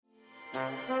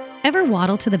Ever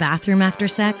waddle to the bathroom after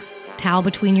sex, towel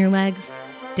between your legs,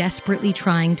 desperately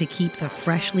trying to keep the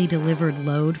freshly delivered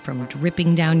load from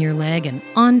dripping down your leg and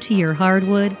onto your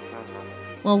hardwood?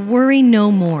 Well, worry no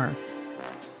more.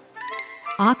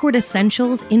 Awkward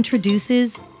Essentials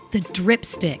introduces the Drip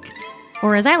Stick,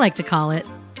 or as I like to call it,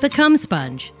 the cum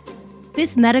sponge.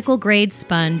 This medical-grade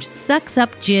sponge sucks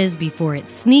up jizz before it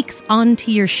sneaks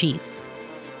onto your sheets.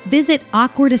 Visit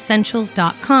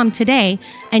awkwardessentials.com today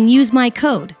and use my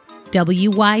code,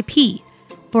 WYP,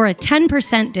 for a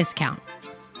 10% discount.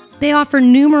 They offer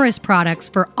numerous products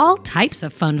for all types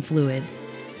of fun fluids.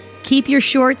 Keep your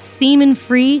shorts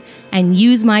semen-free and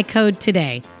use my code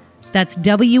today. That's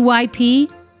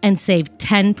WYP and save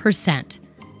 10%.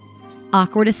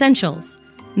 Awkward Essentials,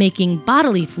 making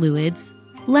bodily fluids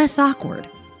less awkward.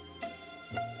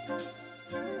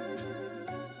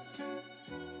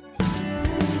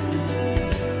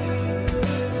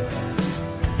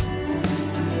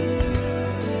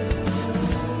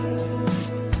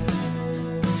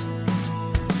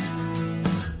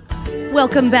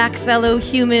 Welcome back, fellow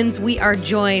humans. We are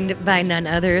joined by none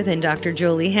other than Dr.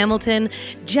 Jolie Hamilton,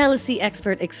 jealousy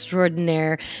expert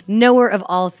extraordinaire, knower of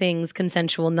all things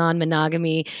consensual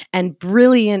non-monogamy, and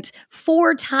brilliant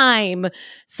 4-time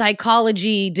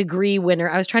psychology degree winner.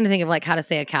 I was trying to think of how to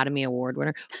say Academy Award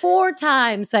winner.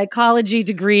 4-time psychology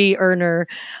degree earner.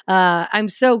 I'm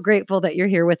so grateful that you're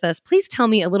here with us. Please tell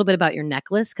me a little bit about your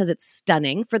necklace because it's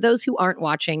stunning. For those who aren't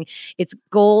watching, it's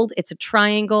gold. It's a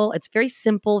triangle. It's very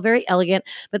simple, very elegant,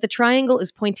 but the triangle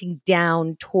is pointing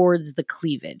down towards the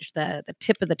cleavage. The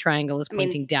tip of the triangle is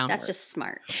pointing downward. That's just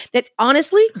smart. That's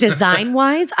honestly,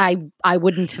 design-wise, I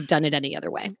wouldn't have done it any other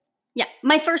way. Yeah.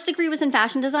 My first degree was in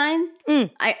fashion design.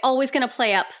 I always going to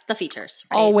play up the features.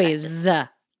 Right?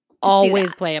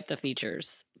 Always play up the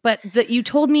features. But you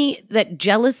told me that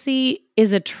jealousy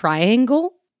is a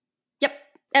triangle? Yep.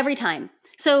 Every time.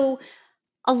 So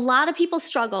a lot of people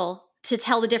struggle to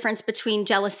tell the difference between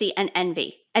jealousy and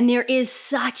envy. And there is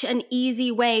such an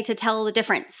easy way to tell the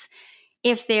difference.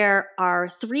 If there are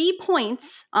 3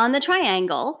 points on the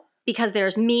triangle, because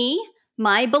there's me,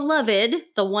 my beloved,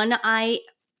 the one I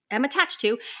am attached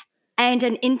to, and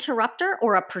an interrupter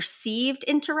or a perceived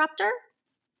interrupter,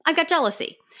 I've got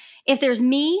jealousy. If there's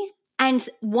me and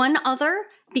one other,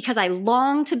 because I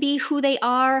long to be who they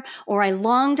are, or I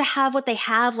long to have what they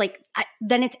have,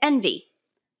 then it's envy.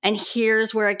 And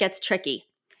here's where it gets tricky.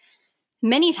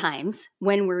 Many times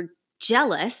when we're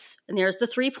jealous, and there's the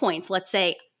 3 points, let's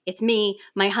say it's me,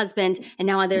 my husband, and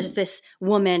now there's this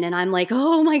woman, and I'm like,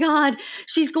 oh my God,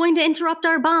 she's going to interrupt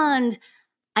our bond.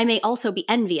 I may also be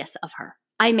envious of her.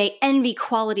 I may envy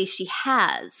qualities she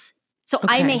has. So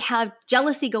I may have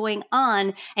jealousy going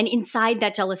on, and inside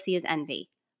that jealousy is envy.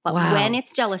 But when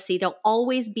it's jealousy, there'll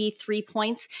always be 3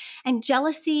 points. And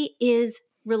jealousy is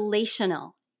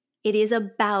relational. It is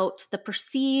about the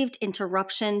perceived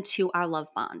interruption to our love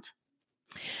bond.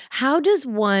 How does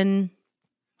one...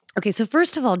 Okay, so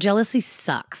first of all, jealousy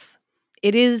sucks.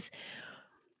 It is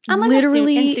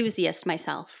literally... I'm an enthusiast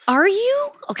myself. Are you?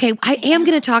 Okay, I am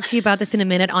going to talk to you about this in a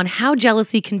minute on how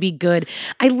jealousy can be good.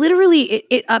 I literally,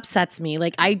 it upsets me.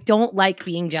 I don't like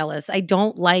being jealous. I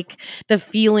don't like the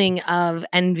feeling of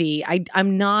envy.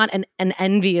 I'm not an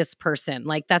envious person.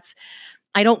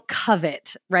 I don't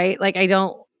covet, right?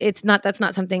 That's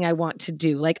not something I want to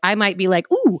do. I might be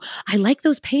like, ooh, I like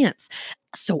those pants,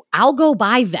 so I'll go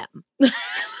buy them.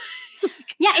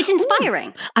 Yeah, it's inspiring.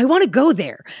 Ooh, I want to go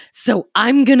there, so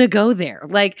I'm going to go there.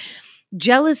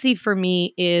 Jealousy for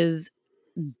me is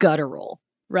guttural,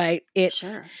 right?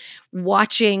 It's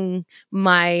watching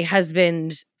my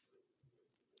husband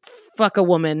fuck a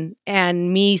woman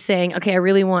and me saying, okay, I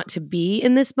really want to be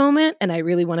in this moment and I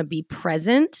really want to be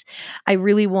present. I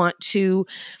really want to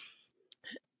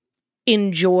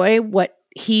enjoy what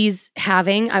he's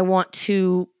having. I want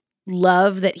to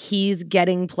love that he's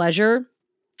getting pleasure.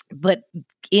 But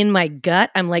in my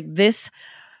gut, I'm like, this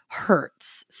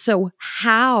hurts. So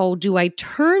how do I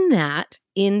turn that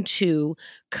into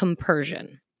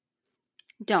compersion?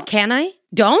 Don't. Can I?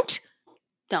 Don't?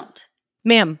 Don't.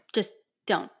 Ma'am. Just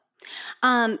don't.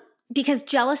 Because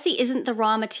jealousy isn't the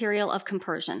raw material of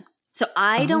compersion. So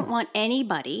I don't want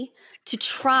anybody to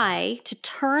try to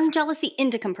turn jealousy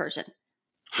into compersion.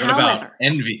 What about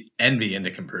envy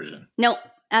into compersion? No,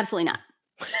 absolutely not.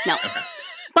 No.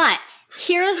 But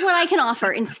here's what I can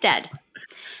offer instead.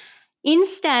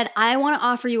 Instead, I want to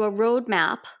offer you a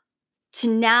roadmap to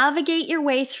navigate your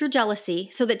way through jealousy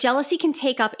so that jealousy can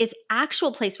take up its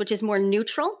actual place, which is more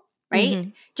neutral, right? Mm-hmm.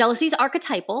 Jealousy is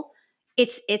archetypal.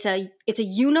 It's a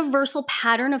universal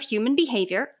pattern of human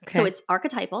behavior. Okay. So it's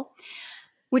archetypal.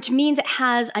 which means it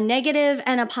has a negative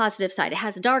and a positive side. It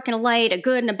has a dark and a light, a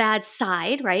good and a bad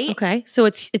side, right? Okay. So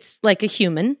it's like a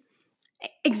human.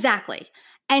 Exactly.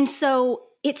 And so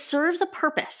it serves a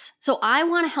purpose. So I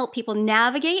want to help people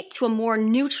navigate to a more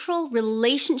neutral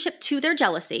relationship to their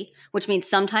jealousy, which means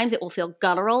sometimes it will feel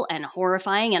guttural and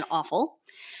horrifying and awful.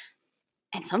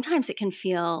 And sometimes it can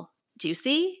feel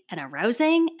juicy and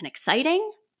arousing and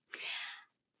exciting.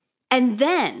 And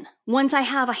then once I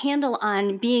have a handle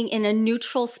on being in a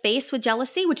neutral space with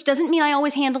jealousy, which doesn't mean I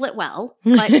always handle it well,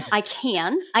 but I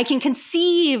can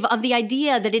conceive of the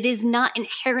idea that it is not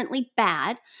inherently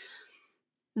bad.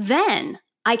 Then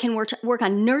I can work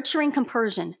on nurturing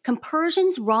compersion.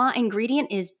 Compersion's raw ingredient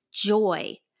is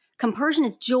joy. Compersion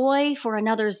is joy for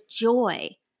another's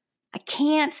joy. I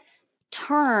can't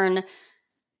turn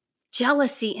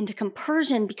jealousy into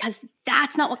compersion because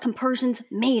that's not what compersion's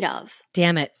made of.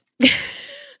 Damn it.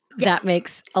 That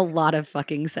makes a lot of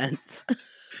fucking sense.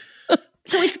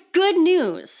 So it's good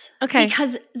news. Okay.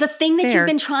 Because the thing that you've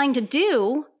been trying to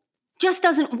do just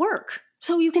doesn't work.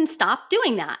 So you can stop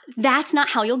doing that. That's not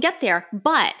how you'll get there.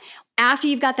 But after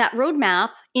you've got that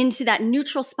roadmap into that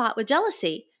neutral spot with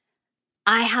jealousy,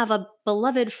 I have a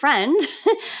beloved friend,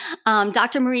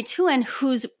 Dr. Marie Tuin,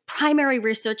 whose primary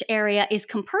research area is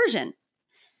compersion.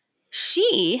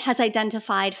 She has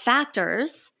identified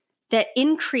factors that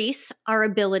increase our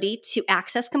ability to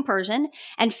access compersion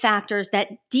and factors that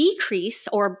decrease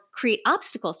or create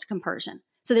obstacles to compersion.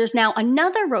 So there's now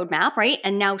another roadmap, right?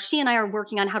 And now she and I are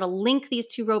working on how to link these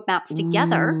two roadmaps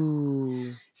together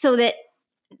so that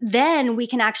then we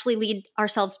can actually lead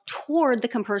ourselves toward the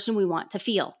compersion we want to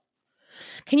feel.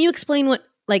 Can you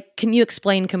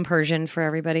explain compersion for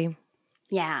everybody?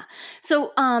 Yeah.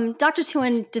 So Dr.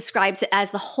 Tuin describes it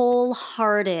as the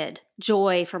wholehearted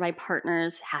joy for my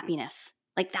partner's happiness.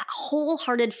 Like that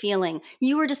wholehearted feeling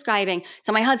you were describing.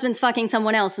 So my husband's fucking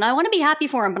someone else and I want to be happy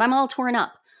for him, but I'm all torn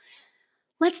up.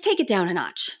 Let's take it down a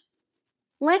notch.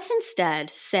 Let's instead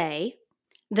say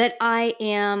that I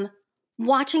am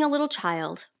watching a little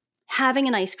child having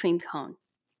an ice cream cone.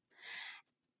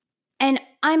 And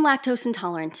I'm lactose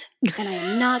intolerant, and I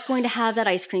am not going to have that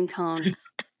ice cream cone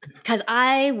because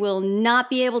I will not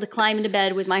be able to climb into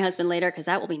bed with my husband later because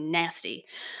that will be nasty.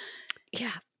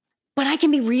 Yeah. But I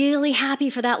can be really happy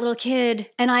for that little kid,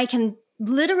 and I can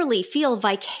literally feel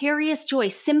vicarious joy,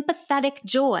 sympathetic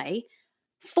joy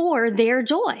for their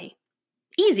joy.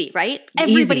 Easy, right?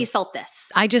 Everybody's felt this.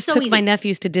 I just took my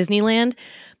nephews to Disneyland.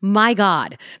 My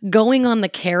God, going on the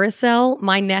carousel,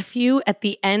 my nephew at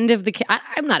the end of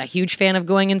I'm not a huge fan of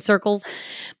going in circles.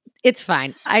 It's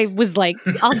fine. I was like,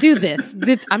 I'll do this.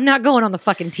 I'm not going on the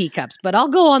fucking teacups, but I'll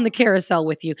go on the carousel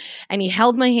with you. And he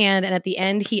held my hand, and at the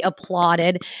end, he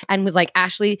applauded and was like,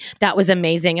 Ashley, that was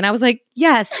amazing. And I was like,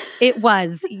 yes, it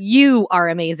was. You are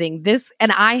amazing.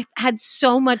 And I had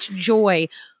so much joy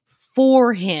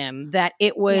for him that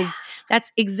it was,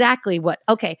 that's exactly what,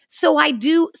 okay. So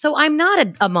I'm not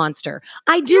a monster.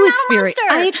 I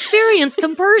experience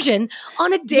compersion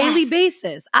on a daily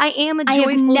basis. I am a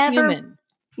joyful human.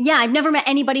 Yeah, I've never met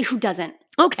anybody who doesn't.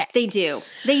 Okay. They do.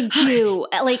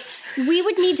 Like, we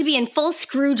would need to be in full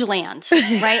Scrooge land,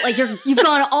 right? Like you've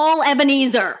gone all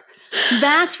Ebenezer.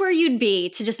 That's where you'd be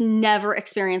to just never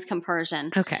experience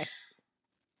compersion. Okay.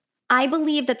 I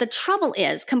believe that the trouble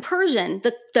is compersion,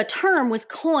 the term was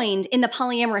coined in the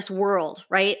polyamorous world,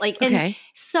 right? Like, and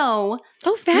so.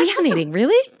 Oh, fascinating.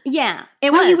 Really? Yeah,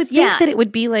 it was. You would think that it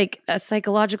would be like a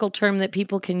psychological term that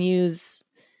people can use.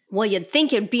 Well, you'd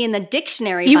think it'd be in the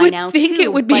dictionary by now, too. You would think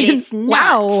it would be. But it's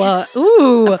not. Wow.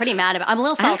 Ooh. I'm pretty mad about it. I'm a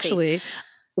little salty. Actually,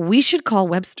 we should call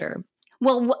Webster.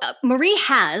 Well, Marie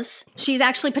she's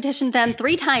actually petitioned them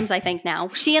 3 times, I think now.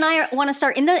 She and I want to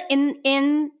start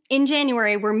in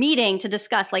January, we're meeting to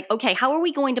discuss like, okay, how are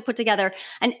we going to put together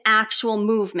an actual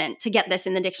movement to get this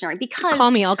in the dictionary? Because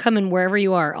call me, I'll come in wherever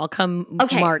you are. I'll come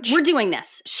March. We're doing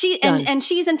this. And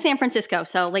she's in San Francisco.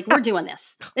 So like, we're doing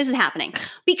this. This is happening.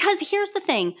 Because here's the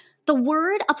thing. The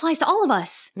word applies to all of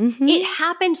us. Mm-hmm. It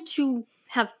happened to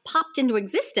have popped into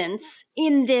existence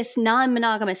in this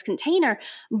non-monogamous container,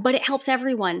 but it helps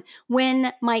everyone.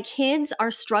 When my kids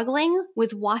are struggling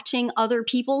with watching other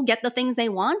people get the things they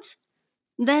want,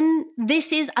 then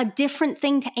this is a different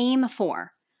thing to aim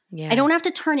for. Yeah. I don't have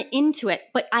to turn it into it,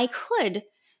 but I could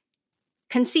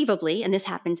conceivably, and this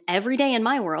happens every day in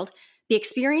my world, be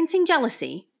experiencing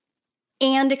jealousy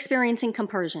and experiencing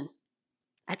compersion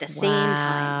at the same time.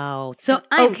 Wow. So,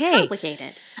 I'm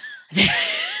complicated.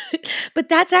 But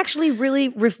that's actually really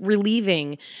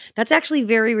relieving. That's actually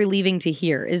very relieving to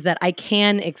hear, is that I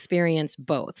can experience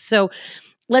both. So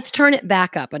let's turn it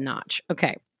back up a notch.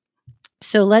 Okay.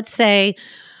 So let's say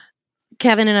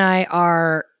Kevin and I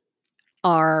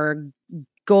are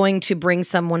going to bring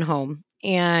someone home,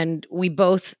 and we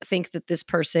both think that this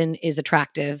person is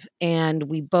attractive, and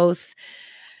we both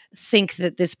think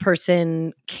that this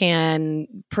person can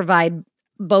provide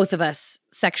both of us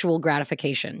sexual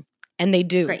gratification. And they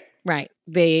do. Great. Right.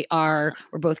 They are, Awesome.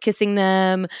 We're both kissing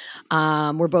them.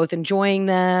 We're both enjoying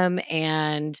them,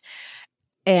 and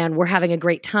we're having a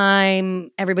great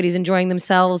time. Everybody's enjoying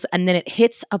themselves. And then it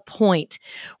hits a point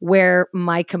where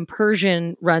my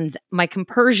compersion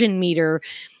meter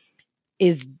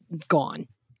is gone.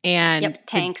 And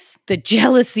tanks. The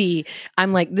jealousy,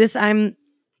 Yeah.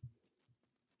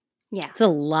 It's a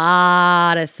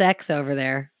lot of sex over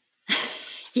there.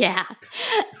 Yeah.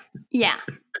 Yeah.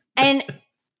 And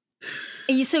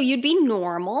so you'd be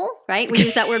normal, right? We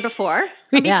used that word before.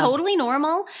 You'd be totally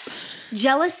normal.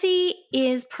 Jealousy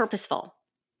is purposeful.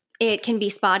 It can be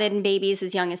spotted in babies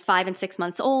as young as 5 and 6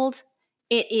 months old.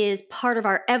 It is part of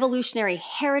our evolutionary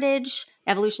heritage.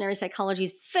 Evolutionary psychology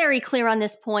is very clear on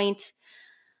this point.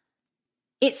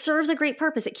 It serves a great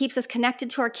purpose. It keeps us connected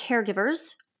to our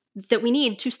caregivers that we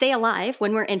need to stay alive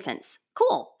when we're infants.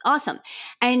 Cool. Awesome.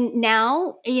 And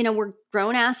now, we're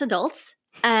grown-ass adults,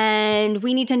 and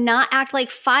we need to not act like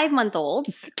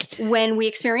 5-month-olds when we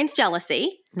experience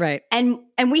jealousy. Right. And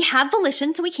we have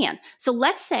volition, so we can. So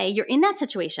let's say you're in that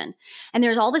situation, and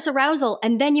there's all this arousal,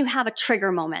 and then you have a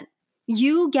trigger moment.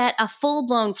 You get a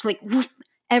full-blown, woof,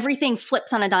 everything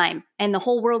flips on a dime, and the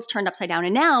whole world's turned upside down.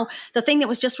 And now the thing that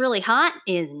was just really hot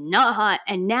is not hot.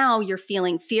 And now you're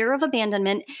feeling fear of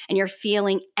abandonment, and you're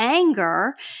feeling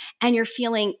anger, and you're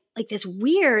feeling like this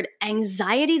weird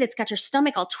anxiety that's got your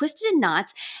stomach all twisted in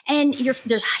knots. And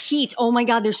there's heat. Oh my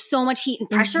God, there's so much heat and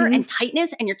pressure and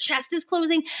tightness, and your chest is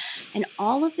closing. And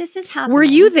all of this is happening. Were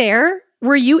you there?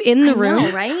 Were you in the room?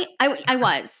 Know, right? I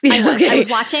was. Okay. I was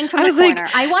watching from the corner.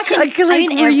 I watch it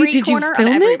in every corner of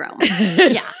every room.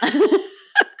 Yeah.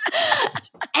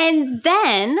 And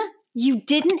then you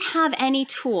didn't have any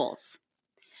tools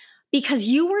because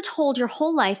you were told your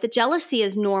whole life that jealousy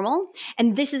is normal,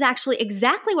 and this is actually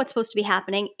exactly what's supposed to be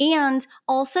happening. And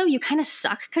also you kind of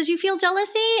suck because you feel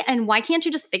jealousy, and why can't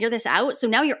you just figure this out? So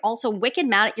now you're also wicked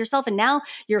mad at yourself, and now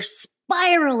you're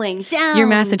spiraling down. Your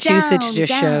Massachusetts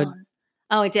just showed.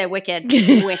 Oh, it did. Wicked.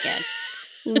 Wicked.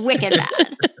 Wicked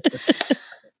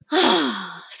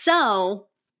bad. So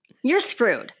you're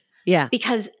screwed. Yeah.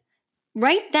 Because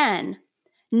right then,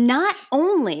 not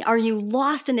only are you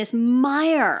lost in this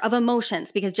mire of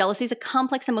emotions, because jealousy is a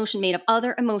complex emotion made of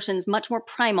other emotions, much more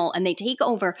primal, and they take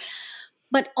over,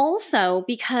 but also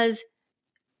because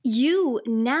you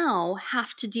now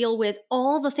have to deal with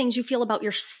all the things you feel about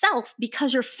yourself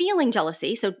because you're feeling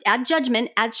jealousy. So add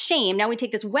judgment, add shame. Now we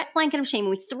take this wet blanket of shame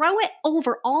and we throw it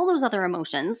over all those other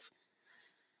emotions.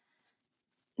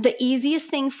 The easiest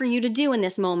thing for you to do in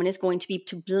this moment is going to be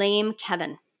to blame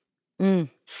Kevin.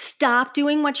 Stop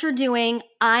doing what you're doing.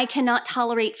 I cannot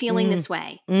tolerate feeling this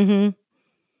way. Mm-hmm.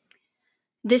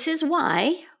 This is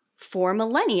why, for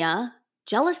millennia,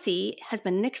 jealousy has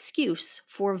been an excuse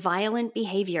for violent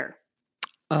behavior.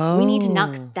 Oh. We need to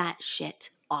knock that shit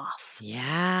off.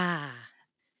 Yeah.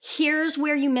 Here's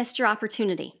where you missed your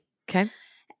opportunity. Okay.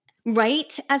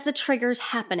 Right as the trigger's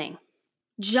happening.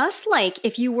 Just like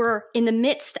if you were in the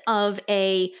midst of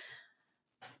a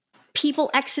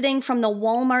people exiting from the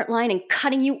Walmart line and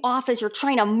cutting you off as you're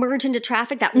trying to merge into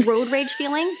traffic, that road rage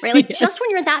feeling, right? Like just when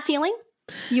you're at that feeling,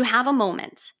 you have a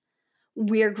moment.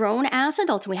 We're grown as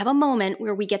adults, and we have a moment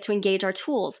where we get to engage our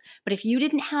tools. But if you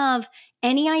didn't have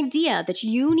any idea that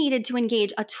you needed to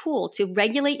engage a tool to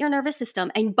regulate your nervous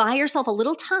system and buy yourself a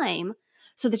little time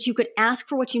so that you could ask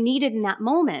for what you needed in that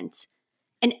moment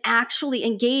and actually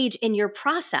engage in your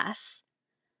process,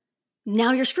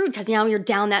 now you're screwed because now you're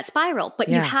down that spiral. But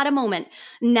you had a moment.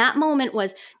 And that moment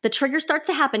was the trigger starts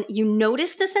to happen. You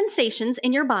notice the sensations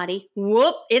in your body.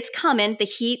 Whoop, it's coming. The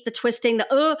heat, the twisting,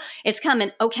 it's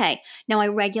coming. Okay, now I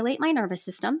regulate my nervous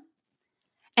system.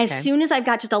 As soon as I've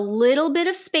got just a little bit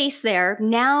of space there,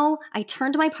 now I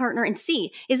turn to my partner and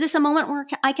see, is this a moment where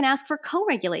I can ask for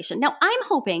co-regulation? Now I'm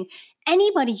hoping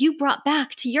anybody you brought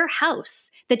back to your house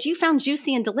that you found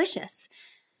juicy and delicious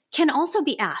can also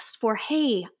be asked for,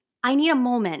 hey, I need a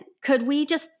moment. Could we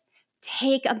just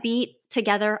take a beat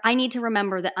together? I need to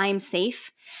remember that I'm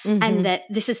safe and that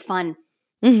this is fun.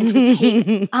 And so we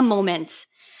take a moment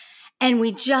and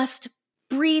we just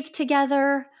breathe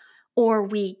together, or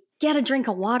we get a drink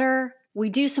of water. We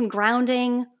do some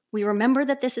grounding. We remember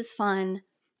that this is fun.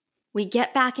 We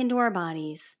get back into our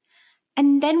bodies.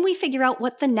 And then we figure out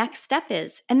what the next step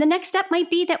is. And the next step might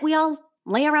be that we all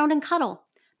lay around and cuddle.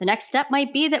 The next step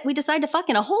might be that we decide to fuck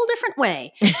in a whole different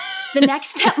way. the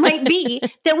next step might be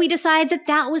that we decide that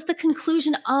that was the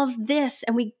conclusion of this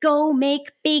and we go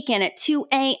make bacon at 2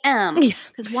 a.m.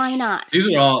 because why not? These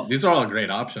are all great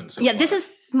options. So far. This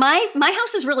is my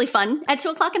house is really fun at 2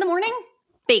 o'clock in the morning.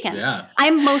 Bacon. Yeah.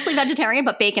 I'm mostly vegetarian,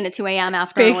 but bacon at 2 a.m.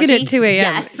 after bacon an orgy. at 2 a.m.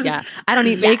 Yes. Yeah. I don't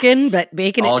eat bacon, but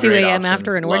bacon all at 2 a.m. options.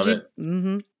 after an Love orgy. It.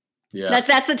 Mm-hmm. Yeah.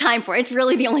 That's the time for it. It's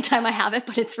really the only time I have it,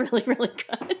 but it's really, really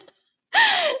good.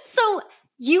 So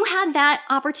you had that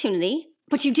opportunity,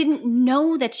 but you didn't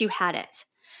know that you had it.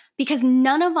 Because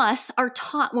none of us are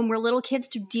taught when we're little kids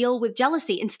to deal with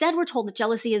jealousy. Instead, we're told that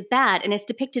jealousy is bad, and it's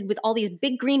depicted with all these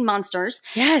big green monsters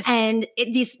and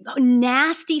these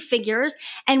nasty figures.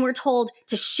 And we're told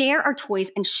to share our toys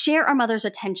and share our mother's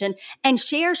attention and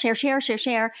share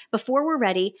before we're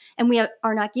ready. And we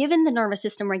are not given the nervous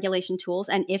system regulation tools.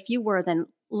 And if you were, then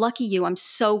lucky you. I'm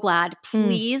so glad.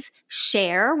 Please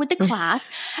share with the class.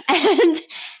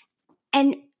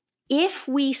 And if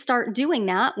we start doing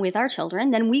that with our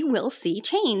children, then we will see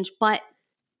change. But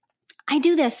I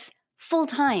do this full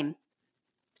time.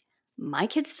 My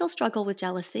kids still struggle with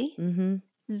jealousy. Mm-hmm.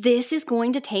 This is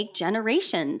going to take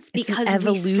generations because it's an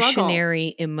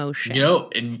evolutionary emotion.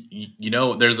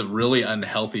 There's a really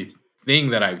unhealthy thing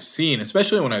that I've seen,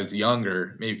 especially when I was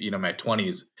younger, maybe my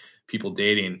 20s, people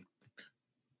dating.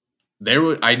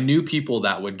 I knew people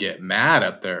that would get mad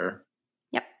at their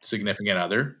significant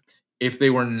other if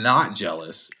they were not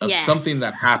jealous of something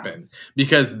that happened,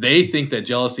 because they think that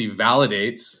jealousy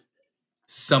validates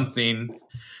something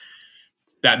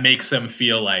that makes them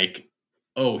feel like,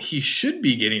 oh, he should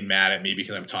be getting mad at me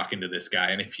because I'm talking to this guy.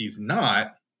 And if he's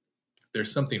not,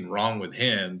 there's something wrong with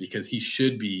him because he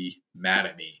should be mad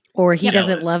at me. Or he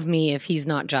doesn't love me if he's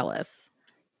not jealous.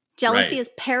 Jealousy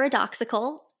is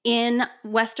paradoxical in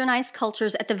westernized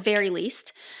cultures at the very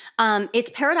least. It's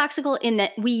paradoxical in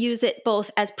that we use it both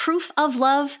as proof of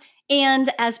love and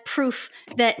as proof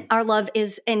that our love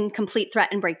is in complete threat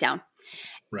and breakdown.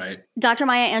 Right. Dr.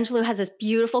 Maya Angelou has this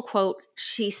beautiful quote.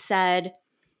 She said,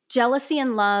 "Jealousy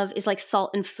and love is like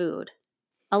salt and food.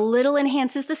 A little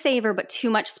enhances the savor, but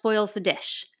too much spoils the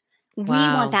dish." Wow.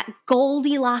 We want that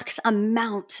Goldilocks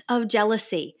amount of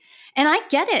jealousy. And I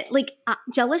get it. Like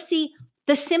jealousy,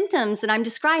 the symptoms that I'm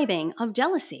describing of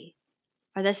jealousy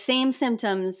are the same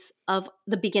symptoms of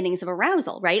the beginnings of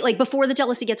arousal, right? Like before the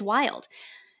jealousy gets wild.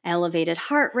 Elevated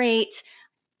heart rate,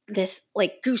 this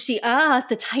like gushy,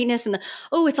 the tightness and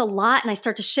it's a lot. And I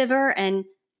start to shiver. And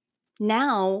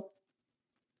now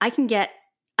I can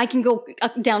go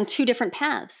down two different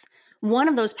paths. One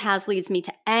of those paths leads me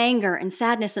to anger and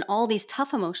sadness and all these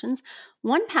tough emotions.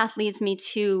 One path leads me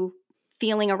to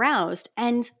feeling aroused.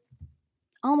 And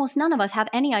almost none of us have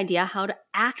any idea how to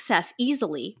access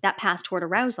easily that path toward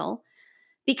arousal,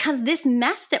 because this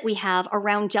mess that we have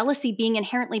around jealousy being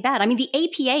inherently bad. I mean, the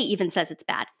APA even says it's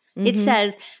bad. Mm-hmm. It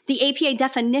says the APA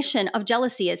definition of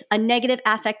jealousy is a negative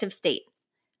affective state.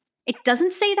 It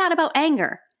doesn't say that about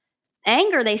anger.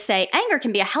 They say anger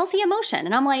can be a healthy emotion.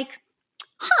 And I'm like,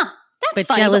 that's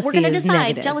funny, but we're going to decide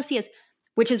negative. Jealousy is,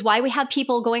 which is why we have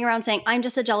people going around saying, I'm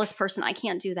just a jealous person. I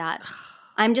can't do that.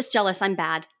 I'm just jealous. I'm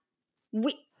bad.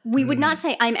 We would not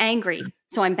say I'm angry,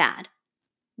 so I'm bad.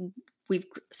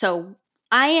 So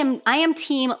I am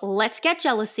team, let's get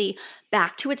jealousy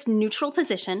back to its neutral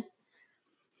position.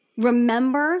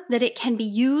 Remember that it can be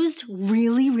used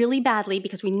really, really badly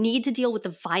because we need to deal with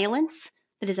the violence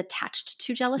that is attached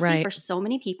to jealousy for so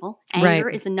many people. Anger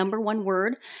is the number one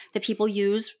word that people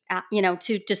use,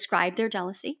 to describe their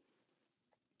jealousy.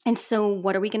 And so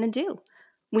what are we going to do?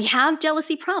 We have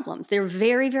jealousy problems. They're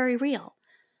very, very real.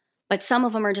 But some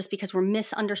of them are just because we're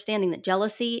misunderstanding that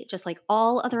jealousy, just like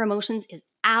all other emotions, is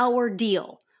our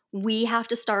deal. We have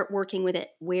to start working with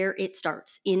it where it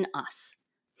starts, in us.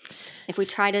 If we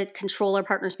try to control our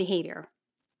partner's behavior.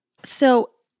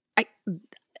 So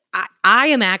I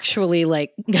am actually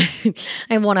like,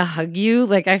 I want to hug you.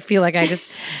 Like, I feel like I just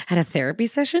had a therapy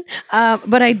session.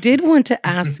 But I did want to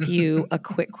ask you a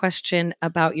quick question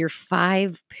about your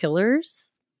 5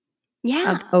 pillars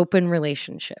of open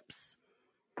relationships.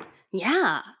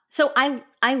 Yeah. So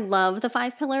I love the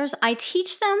 5 pillars. I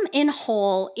teach them in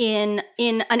whole in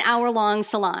an hour-long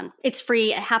salon. It's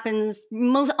free. It happens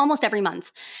almost every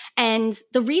month. And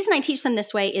the reason I teach them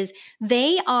this way is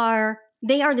they are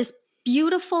this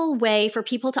beautiful way for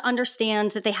people to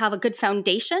understand that they have a good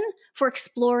foundation for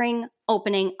exploring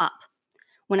opening up.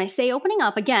 When I say opening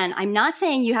up, again, I'm not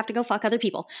saying you have to go fuck other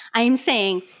people. I am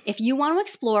saying if you want to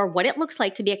explore what it looks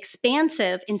like to be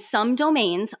expansive in some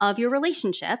domains of your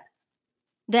relationship,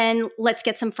 then let's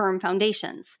get some firm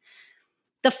foundations.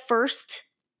 The first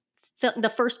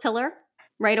pillar,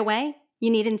 right away, you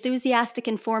need enthusiastic,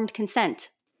 informed consent.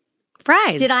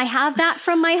 Fries. Did I have that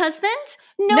from my husband?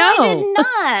 No, No.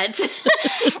 I did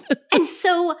not. And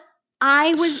so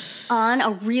I was on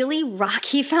a really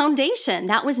rocky foundation.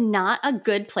 That was not a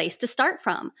good place to start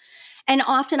from. And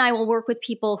often I will work with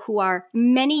people who are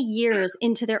many years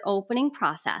into their opening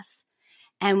process.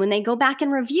 And when they go back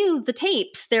and review the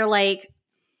tapes, they're like,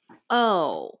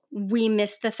 oh, we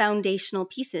missed the foundational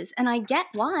pieces. And I get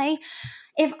why.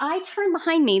 If I turn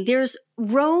behind me, there's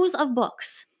rows of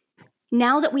books.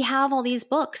 Now that we have all these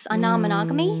books on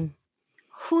non-monogamy,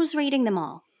 who's reading them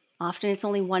all? Often it's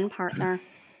only one partner.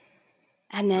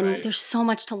 And then there's so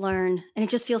much to learn, and it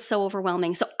just feels so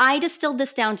overwhelming. So I distilled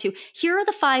this down to, here are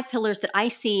the 5 pillars that I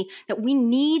see that we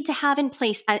need to have in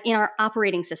place in our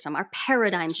operating system, our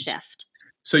paradigm shift.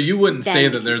 So you wouldn't say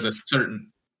that there's a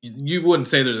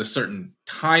certain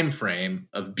time frame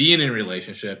of being in a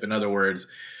relationship. In other words,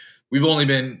 we've only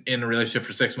been in a relationship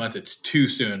for 6 months. It's too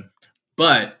soon.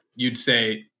 But you'd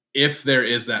say if there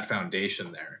is that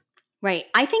foundation there. Right.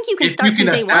 I think you can start from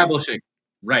day one.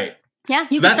 Right. Yeah,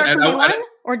 you can start from day 1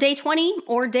 or day 20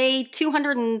 or day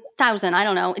 200,000. I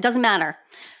don't know. It doesn't matter.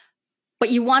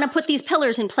 But you want to put these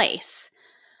pillars in place.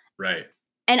 Right.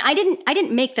 And I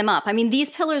didn't make them up. I mean, these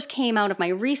pillars came out of my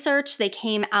research. They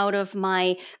came out of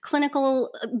my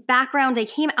clinical background. They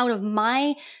came out of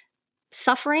my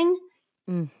suffering.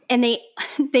 And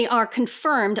they are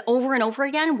confirmed over and over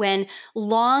again when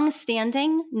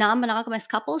long-standing non-monogamous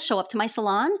couples show up to my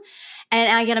salon.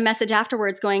 And I get a message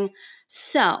afterwards going,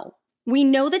 so we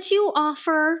know that you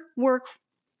offer work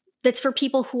that's for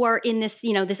people who are in this,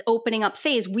 this opening up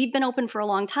phase. We've been open for a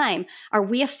long time. Are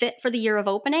we a fit for the year of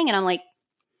opening? And I'm like,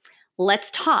 let's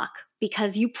talk,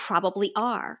 because you probably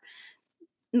are.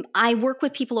 I work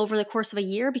with people over the course of a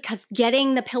year because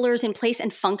getting the pillars in place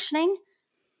and functioning,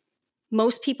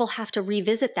 most people have to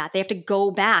revisit that. They have to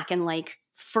go back and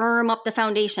firm up the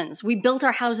foundations. We built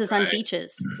our houses on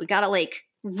beaches. We got to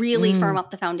really firm up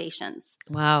the foundations.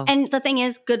 Wow. And the thing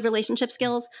is, good relationship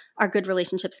skills are good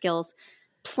relationship skills.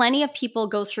 Plenty of people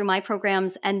go through my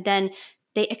programs and then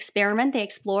they experiment, they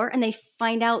explore, and they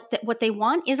find out that what they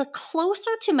want is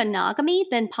closer to monogamy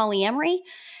than polyamory.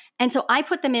 And so I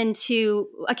put them into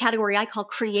a category I call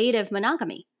creative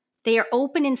monogamy. They are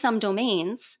open in some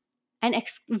domains and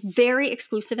very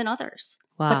exclusive in others.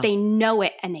 Wow. But they know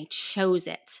it and they chose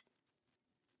it.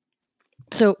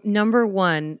 So number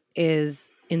 1 is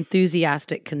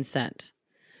enthusiastic consent.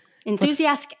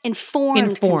 Enthusiastic,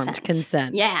 informed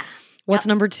consent. Yeah. What's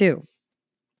number 2?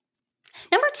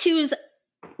 Number 2 is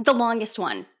the longest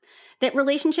one. That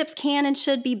relationships can and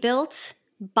should be built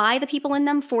by the people in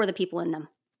them, for the people in them.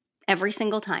 Every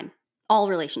single time. All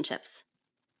relationships.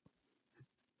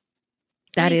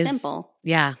 That is simple.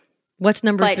 Yeah. What's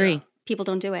number 3? People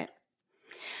don't do it.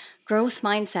 Growth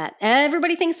mindset.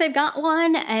 Everybody thinks they've got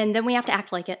one, and then we have to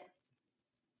act like it.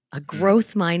 A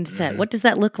growth mindset. What does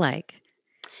that look like?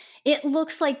 It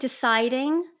looks like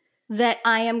deciding that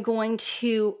I am going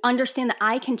to understand that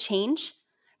I can change,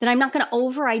 that I'm not going to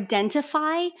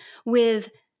over-identify with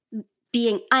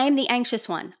being, I'm the anxious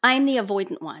one. I'm the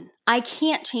avoidant one. I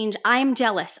can't change. I'm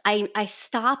jealous. I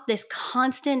stop this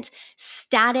constant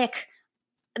static,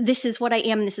 this is what I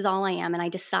am, this is all I am. And I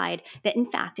decide that, in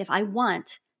fact, if I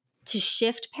want to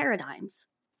shift paradigms,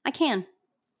 I can.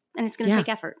 And it's going to take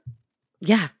effort.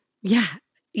 Yeah. Yeah.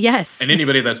 Yes. And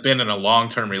anybody that's been in a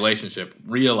long-term relationship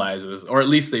realizes, or at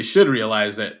least they should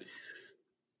realize, that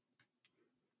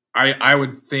I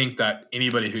would think that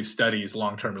anybody who studies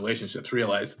long-term relationships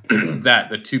realize that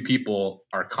the two people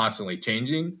are constantly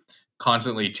changing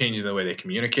the way they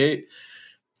communicate,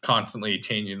 constantly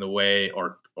changing the way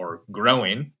or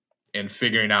growing and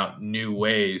figuring out new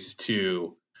ways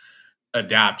to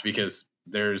adapt, because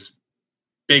there's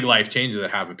big life changes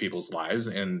that happen in people's lives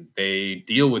and they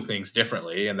deal with things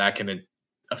differently, and that can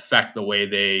affect the way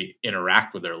they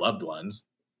interact with their loved ones.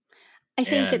 I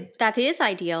think that is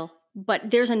ideal,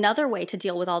 but there's another way to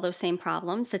deal with all those same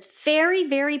problems that's very,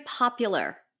 very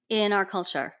popular in our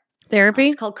culture. Therapy?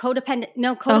 It's called codependency.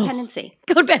 Codependency.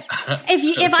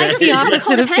 If I just the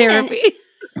opposite of therapy.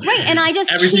 Right, and I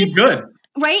just everything's good.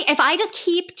 Right, if I just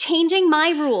keep changing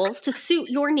my rules to suit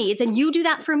your needs and you do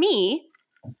that for me,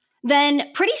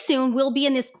 then pretty soon we'll be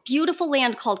in this beautiful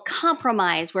land called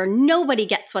compromise where nobody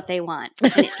gets what they want.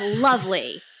 And it's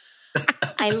lovely.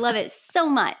 I love it so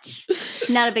much.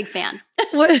 Not a big fan.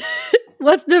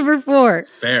 What's number 4?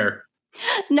 Fair.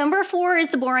 Number 4 is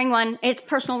the boring one. It's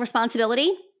personal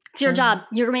responsibility. It's your job.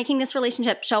 You're making this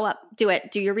relationship. Show up. Do it.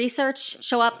 Do your research.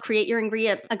 Show up. Create your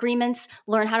agreements.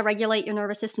 Learn how to regulate your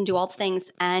nervous system. Do all the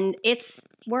things. And it's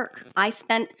work.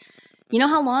 You know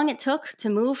how long it took to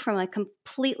move from a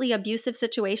completely abusive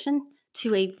situation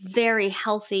to a very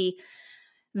healthy,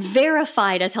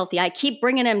 verified as healthy. I keep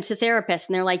bringing him to therapists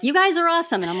and they're like, you guys are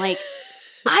awesome. And I'm like,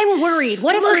 I'm worried.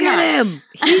 What if Look we're not? at him.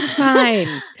 He's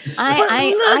fine.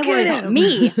 I worry about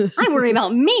me. I worry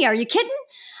about me. Are you kidding?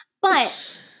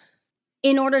 But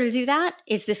in order to do that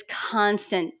is this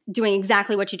constant doing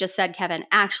exactly what you just said, Kevin,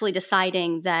 actually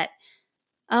deciding that,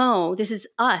 oh, this is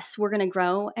us. We're going to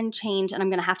grow and change. And I'm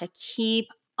going to have to keep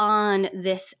on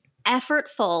this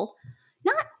effortful,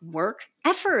 not work,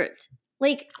 effort.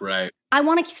 Like, Right. I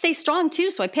want to stay strong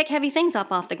too. So I pick heavy things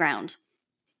up off the ground.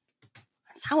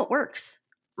 That's how it works.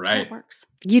 Right. How it works.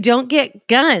 You don't get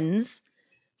guns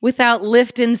without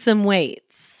lifting some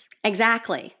weights.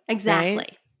 Exactly.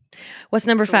 Right? What's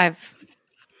number 5?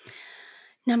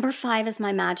 Number 5 is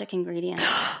my magic ingredient.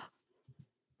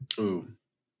 Ooh,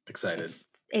 excited.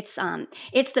 It's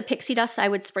the pixie dust I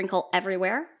would sprinkle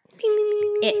everywhere.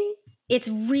 It's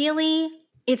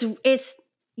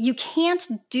you can't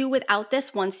do without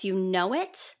this once you know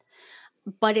it,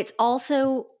 but it's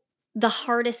also the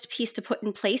hardest piece to put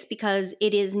in place because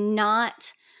it is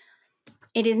not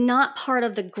part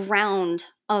of the ground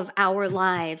of our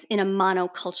lives in a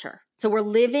monoculture. So we're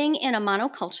living in a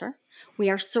monoculture. We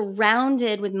are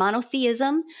surrounded with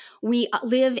monotheism. We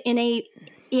live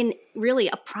in really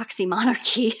a proxy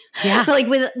monarchy. Yeah. So like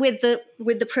with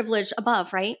the privilege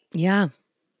above, right? Yeah.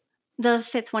 The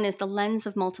 5th one is the lens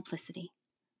of multiplicity.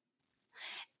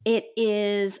 It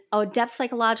is a depth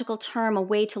psychological term, a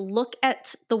way to look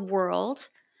at the world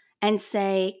and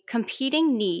say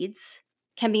competing needs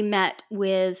can be met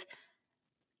with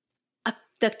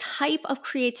the type of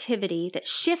creativity that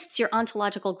shifts your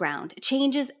ontological ground. It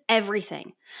changes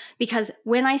everything. Because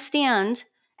when I stand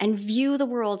and view the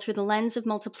world through the lens of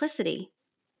multiplicity,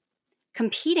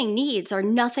 competing needs are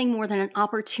nothing more than an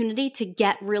opportunity to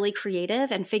get really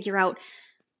creative and figure out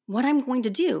what I'm going to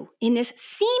do in this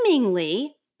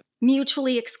seemingly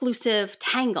mutually exclusive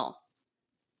tangle.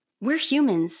 We're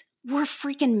humans. We're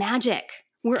freaking magic.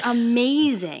 We're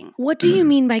amazing. What do you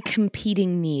mean by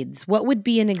competing needs? What would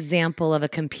be an example of a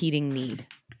competing need?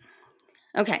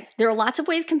 Okay, there are lots of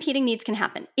ways competing needs can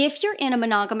happen. If you're in a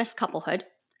monogamous couplehood,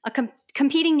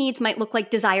 competing needs might look like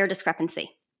desire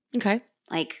discrepancy. Okay.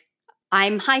 Like,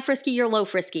 I'm high frisky, you're low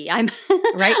frisky. I'm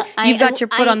right. You've got your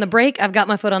foot on the brake. I've got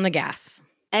my foot on the gas.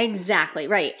 Exactly,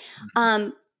 right.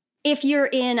 If you're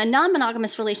in a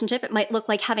non-monogamous relationship, it might look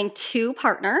like having 2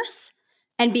 partners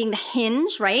and being the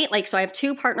hinge, right? Like, so I have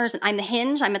 2 partners and I'm the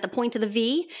hinge. I'm at the point of the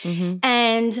V. Mm-hmm.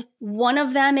 And one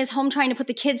of them is home trying to put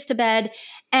the kids to bed.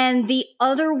 And the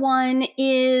other one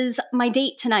is my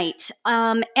date tonight.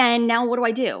 And now what do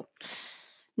I do?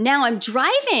 Now I'm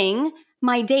driving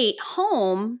my date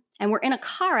home and we're in a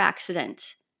car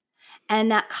accident.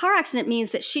 And that car accident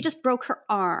means that she just broke her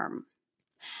arm.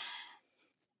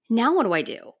 Now what do I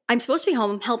do? I'm supposed to be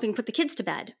home helping put the kids to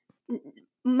bed.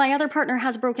 My other partner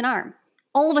has a broken arm.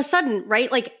 All of a sudden, right?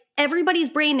 Like everybody's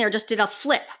brain there just did a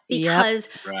flip because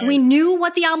we knew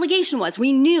what the obligation was.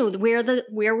 We knew where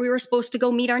we were supposed to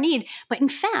go meet our need. But in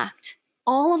fact,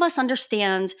 all of us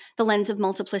understand the lens of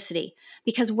multiplicity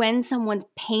because when someone's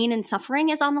pain and suffering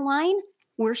is on the line,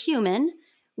 we're human.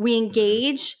 We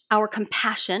engage our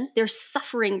compassion. There's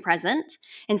suffering present.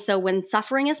 And so when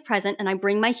suffering is present and I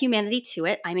bring my humanity to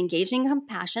it, I'm engaging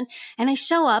compassion and I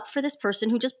show up for this person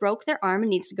who just broke their arm and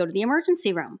needs to go to the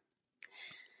emergency room.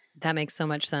 That makes so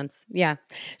much sense. Yeah.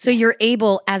 So you're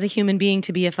able as a human being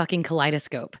to be a fucking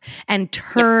kaleidoscope and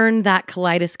turn that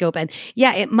kaleidoscope. And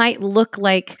yeah, it might look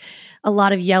like a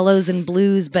lot of yellows and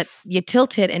blues, but you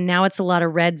tilt it and now it's a lot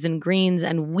of reds and greens.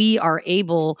 And we are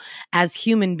able as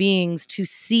human beings to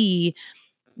see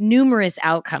numerous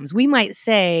outcomes. We might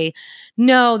say,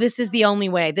 no, this is the only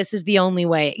way. This is the only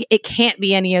way. It can't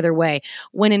be any other way.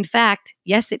 When in fact,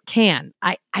 yes, it can.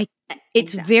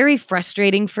 It's very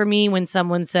frustrating for me when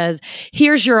someone says,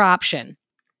 here's your option.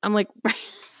 I'm like,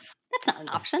 that's not an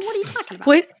option. What are you talking about?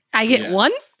 What? I get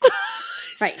one?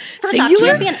 Right. First off, it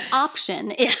can't be an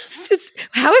option if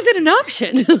how is it an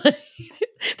option?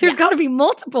 There's got to be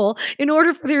multiple in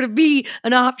order for there to be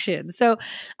an option. So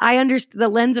I understand the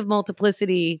lens of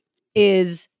multiplicity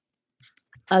is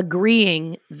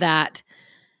agreeing that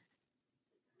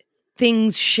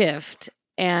things shift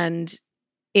and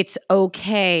it's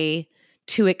okay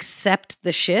to accept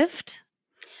the shift.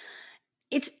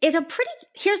 It's a pretty,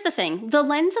 here's the thing, the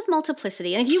lens of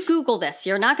multiplicity. And if you Google this,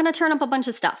 you're not going to turn up a bunch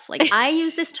of stuff. Like I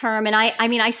use this term and I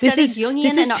studied Jungian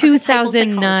and archetypal psychology. This is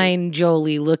 2009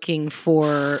 Jolie looking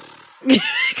for,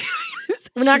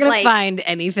 we're not going to find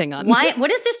anything on this.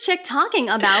 What is this chick talking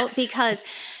about? Because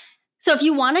So if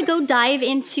you want to go dive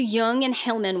into Jung and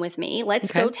Hillman with me,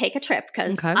 let's go take a trip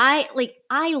because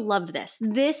I love this.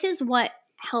 This is what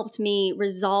helped me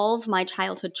resolve my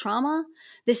childhood trauma.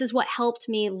 This is what helped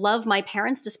me love my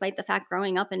parents despite the fact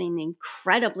growing up in an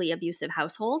incredibly abusive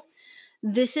household.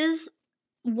 This is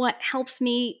what helps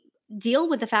me deal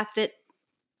with the fact that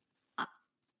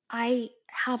I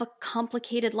have a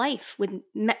complicated life with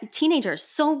teenagers.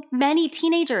 So many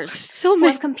teenagers who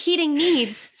have competing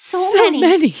needs.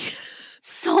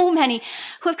 So many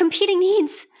who have competing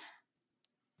needs.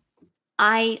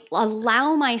 I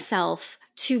allow myself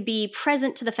to be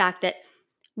present to the fact that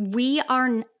we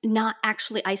are not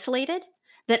actually isolated,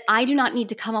 that I do not need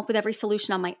to come up with every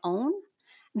solution on my own,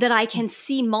 that I can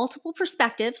see multiple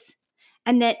perspectives,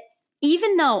 and that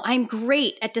even though I'm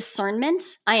great at discernment,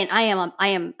 I'm an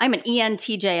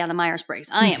ENTJ on the Myers-Briggs.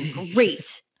 I am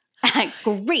great,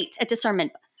 great at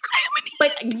discernment.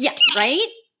 But yeah, right?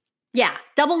 Yeah,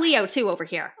 double Leo too over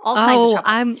here. All kinds of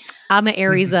trouble. I'm an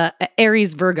Aries,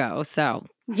 Aries Virgo. So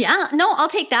yeah, no, I'll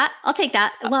take that.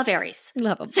 I love Aries.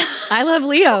 Love them. I love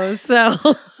Leos. So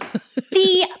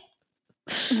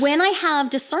when I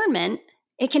have discernment,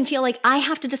 it can feel like I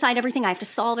have to decide everything. I have to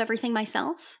solve everything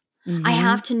myself. Mm-hmm. I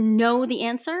have to know the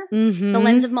answer. Mm-hmm. The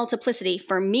lens of multiplicity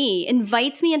for me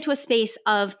invites me into a space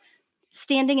of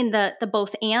standing in the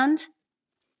both and,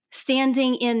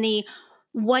 standing in the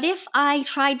what if I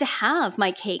tried to have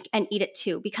my cake and eat it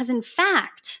too? Because in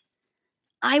fact,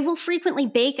 I will frequently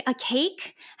bake a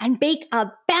cake and bake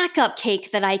a backup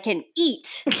cake that I can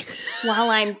eat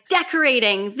while I'm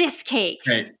decorating this cake.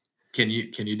 Hey, can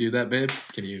you do that, babe?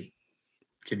 Can you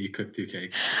cook 2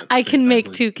 cakes? I can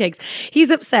make 2 cakes.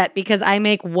 He's upset because I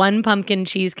make 1 pumpkin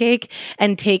cheesecake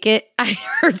and take it. I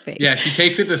her face. Yeah, she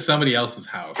takes it to somebody else's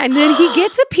house. And then he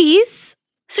gets a piece.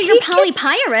 So you're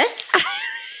polypyrus.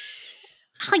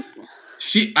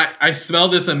 I smell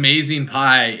this amazing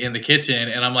pie in the kitchen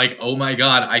and I'm like, oh my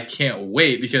God, I can't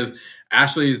wait because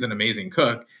Ashley is an amazing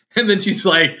cook. And then she's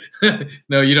like,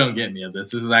 no, you don't get any of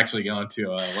this. This is actually going to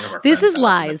one of our friends' This is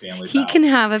lies. He can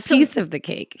have a piece of the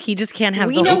cake. He just can't have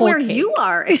the whole cake. We know where you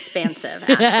are expansive,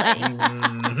 Ashley.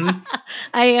 Mm-hmm.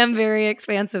 I am very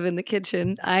expansive in the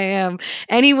kitchen. I am.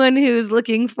 Anyone who's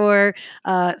looking for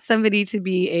somebody to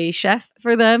be a chef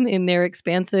for them in their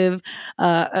expansive,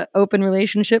 open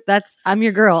relationship, I'm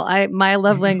your girl. My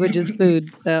love language is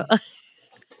food, so...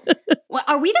 Well,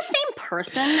 are we the same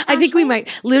person? Ashley? I think we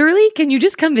might. Literally, can you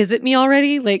just come visit me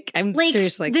already? I'm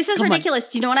serious. This is ridiculous.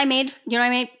 Do you know what I made? I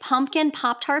made pumpkin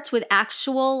Pop-Tarts with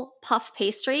actual puff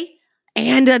pastry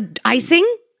and a icing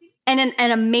and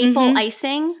a maple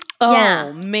icing. Oh,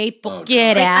 yeah. maple!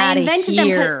 Get out of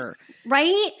here!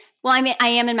 Right? Well, I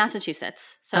am in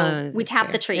Massachusetts, so we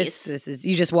tap the trees. This is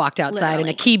you just walked outside and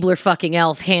a Keebler fucking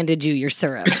elf handed you your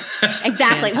syrup.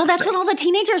 Exactly. Well, that's what all the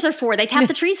teenagers are for. They tap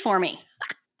the trees for me.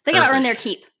 They got to earn their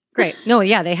keep. Great. No,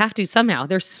 yeah, they have to somehow.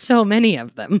 There's so many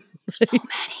of them. There's so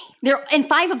many. And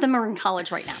 5 of them are in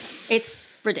college right now. It's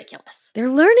ridiculous.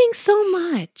 They're learning so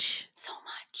much. So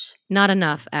much. Not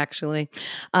enough, actually.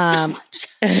 So much.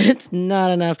 It's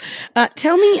not enough.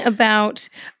 Tell me about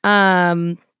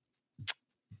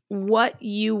what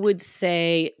you would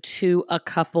say to a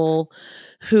couple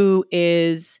who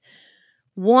is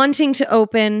wanting to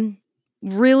open,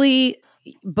 really...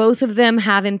 Both of them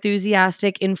have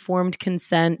enthusiastic, informed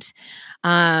consent.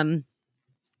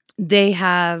 They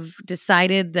have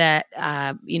decided that,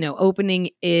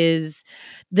 opening is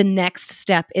the next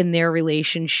step in their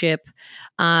relationship.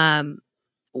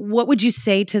 What would you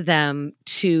say to them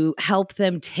to help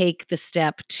them take the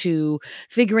step to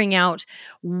figuring out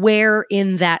where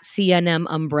in that CNM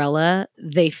umbrella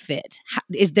they fit?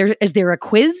 Is there a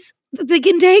quiz that they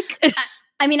can take?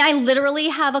 I literally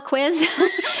have a quiz.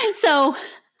 So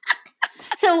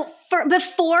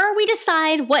before we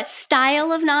decide what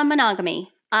style of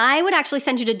non-monogamy, I would actually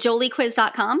send you to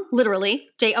joliequiz.com, literally,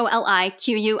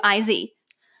 JOLIQUIZ. Okay.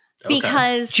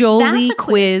 Because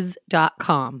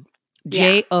joliequiz.com.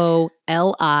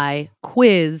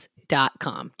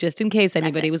 JOLIquiz.com. Just in case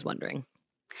anybody was wondering.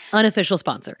 Unofficial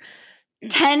sponsor.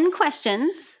 10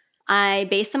 questions. I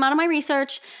based them out of my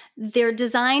research. They're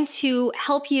designed to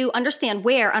help you understand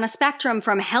where on a spectrum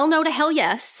from hell no to hell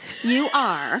yes you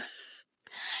are.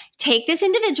 Take this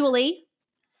individually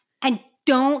and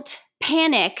don't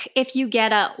panic if you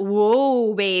get a,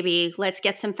 whoa, baby, let's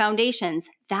get some foundations.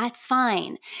 That's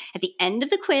fine. At the end of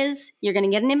the quiz, you're going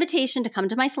to get an invitation to come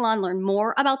to my salon, learn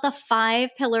more about the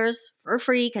 5 pillars for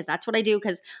free, because that's what I do,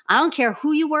 because I don't care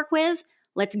who you work with.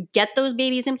 Let's get those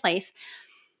babies in place.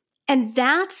 And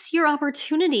that's your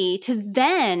opportunity to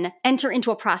then enter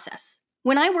into a process.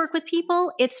 When I work with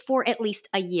people, it's for at least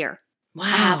a year. Wow.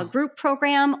 I have a group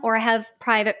program or I have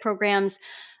private programs.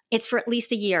 It's for at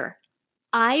least a year.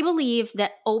 I believe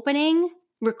that opening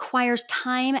requires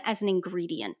time as an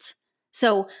ingredient.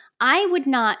 So I would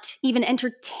not even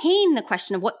entertain the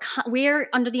question of where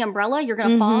under the umbrella you're going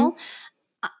to fall.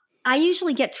 I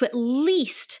usually get to at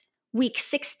least week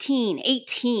 16,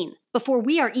 18 before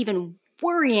we are even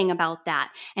worrying about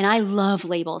that. And I love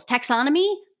labels.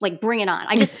 Taxonomy, like bring it on.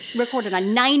 I just recorded a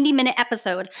 90-minute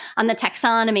episode on the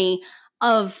taxonomy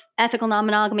of ethical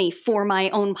non-monogamy for my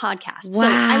own podcast. Wow. So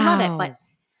I love it, but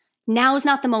now is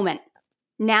not the moment.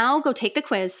 Now go take the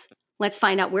quiz. Let's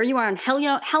find out where you are on hell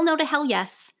no to hell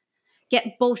yes.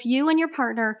 Get both you and your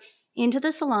partner into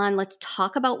the salon. Let's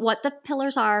talk about what the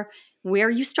pillars are, where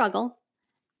you struggle.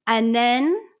 And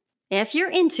then if you're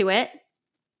into it,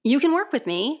 you can work with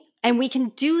me and we can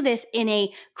do this in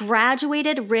a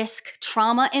graduated risk,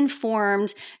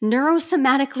 trauma-informed,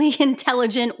 neurosomatically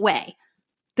intelligent way.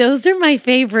 Those are my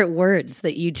favorite words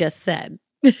that you just said.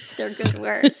 They're good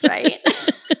words, right?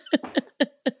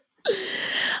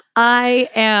 I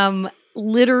am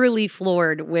literally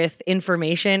floored with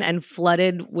information and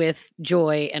flooded with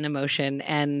joy and emotion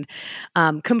and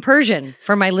compersion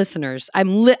for my listeners. I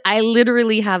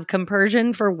literally have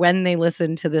compersion for when they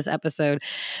listen to this episode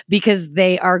because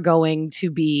they are going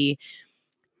to be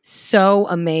so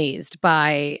amazed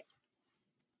by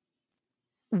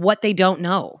what they don't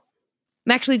know.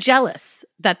 I'm actually jealous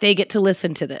that they get to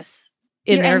listen to this.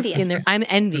 I'm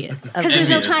envious of because there's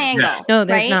no triangle. Yeah. No,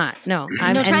 there's right? not. No,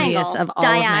 I'm No envious triangle. of all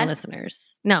of my Dyad.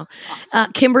 listeners. No,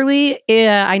 Awesome. Kimberly,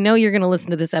 I know you're going to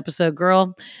listen to this episode,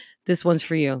 girl. This one's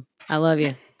for you. I love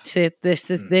you.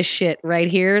 This shit right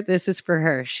here. This is for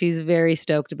her. She's very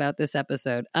stoked about this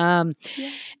episode. And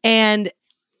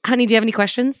honey, do you have any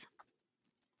questions?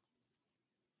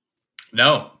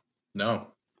 No.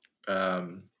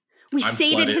 We I'm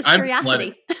sated flooded. his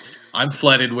curiosity. I'm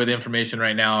flooded with information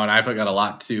right now, and I've got a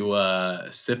lot to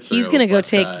sift through. He's going to go but,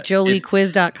 take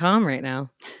joliequiz.com right now.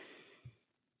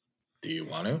 Do you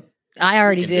want to? I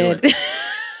already did.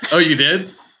 Oh, you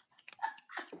did?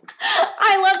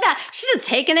 I love that. She's just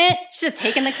taking it. She's just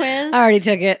taking the quiz. I already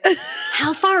took it.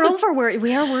 How far over where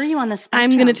were you on the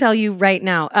spectrum? I'm going to tell you right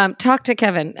now. Talk to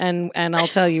Kevin, and I'll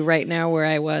tell you right now where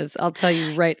I was. I'll tell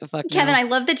you right the fuck Kevin, now. I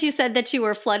love that you said that you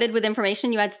were flooded with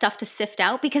information. You had stuff to sift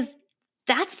out because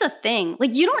that's the thing.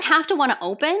 Like, you don't have to want to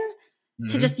open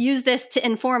to just use this to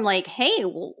inform, like, hey,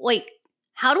 like,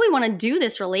 how do we want to do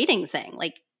this relating thing?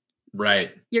 Like,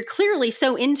 right. You're clearly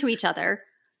so into each other.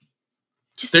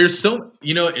 There's so,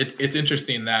 it's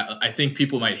interesting that I think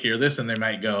people might hear this and they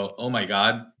might go, oh my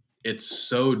God, it's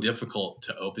so difficult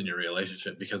to open your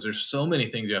relationship because there's so many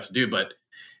things you have to do. But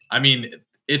I mean,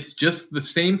 it's just the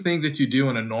same things that you do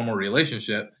in a normal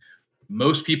relationship.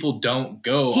 Most people don't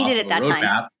go He off did of it a that roadmap.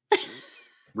 time.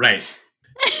 Right.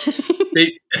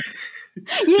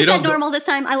 You said normal this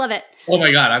time. I love it. Oh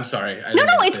my God, I'm sorry. No,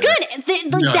 it's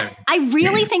good. I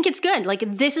really think it's good. Like,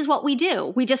 this is what we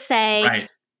do. We just say, right.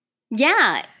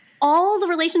 Yeah, all the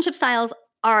relationship styles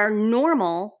are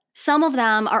normal. Some of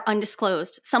them are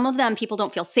undisclosed. Some of them people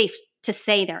don't feel safe to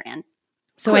say they're in.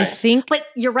 So correct. I think... But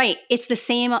you're right. It's the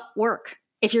same work.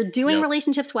 If you're doing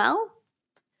relationships well,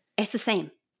 it's the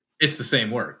same. It's the same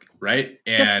work, right?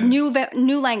 And just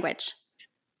new language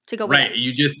to go with it. Right.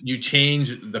 You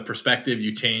change the perspective.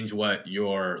 You change what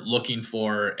you're looking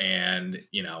for. And,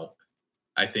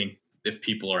 I think if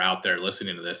people are out there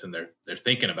listening to this and they're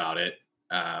thinking about it,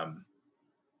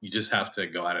 you just have to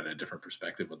go at it in a different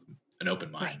perspective with an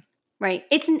open mind. Right.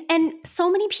 And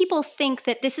so many people think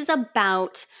that this is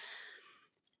about,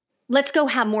 let's go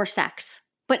have more sex.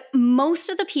 But most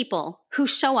of the people who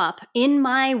show up in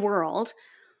my world,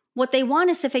 what they want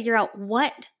is to figure out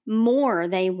what more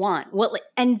they want.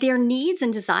 And their needs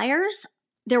and desires,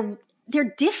 they're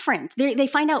different. They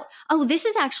find out, oh, this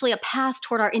is actually a path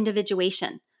toward our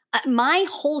individuation. My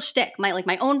whole shtick,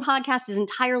 my own podcast is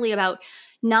entirely about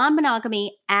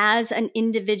non-monogamy as an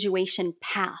individuation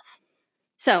path.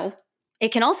 So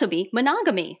it can also be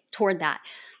monogamy toward that.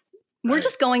 Right. We're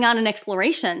just going on an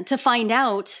exploration to find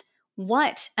out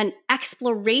what an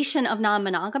exploration of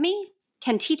non-monogamy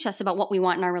can teach us about what we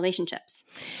want in our relationships.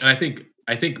 And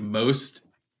I think most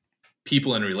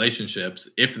people in relationships,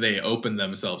 if they open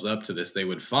themselves up to this, they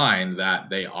would find that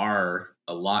they are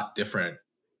a lot different,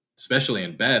 especially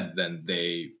in bed, than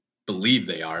they believe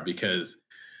they are, because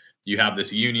you have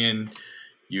this union,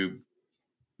 you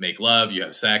make love, you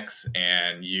have sex,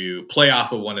 and you play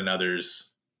off of one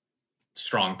another's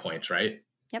strong points, right?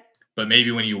 Yep. But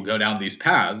maybe when you go down these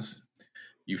paths,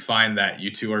 you find that you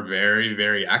two are very,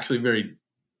 very, actually very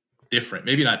different.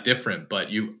 Maybe not different, but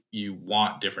you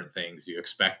want different things. You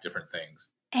expect different things.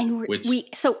 And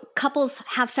so couples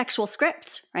have sexual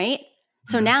scripts, right?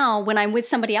 So now when I'm with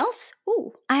somebody else,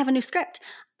 ooh, I have a new script.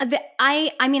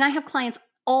 I have clients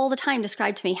all the time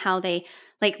describe to me how they,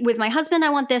 like, with my husband, I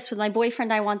want this. With my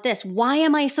boyfriend, I want this. Why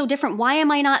am I so different? Why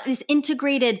am I not this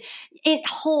integrated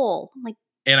whole? Like,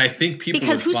 and I think people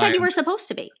because who said you were supposed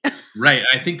to be? Right.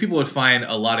 I think people would find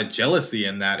a lot of jealousy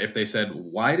in that if they said,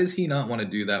 why does he not want to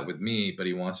do that with me, but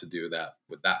he wants to do that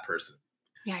with that person?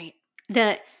 Right.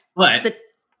 But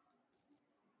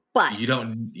you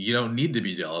don't need to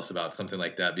be jealous about something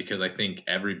like that, because I think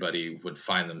everybody would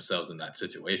find themselves in that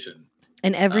situation.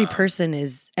 And every person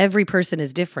is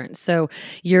different. So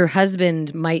your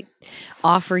husband might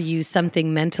offer you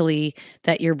something mentally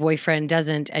that your boyfriend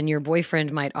doesn't, and your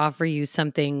boyfriend might offer you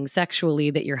something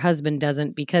sexually that your husband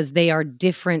doesn't, because they are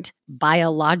different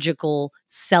biological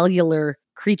cellular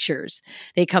creatures.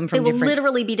 They come from They will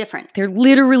literally be different. They're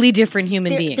literally different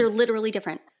human beings. They're literally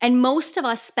different. And most of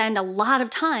us spend a lot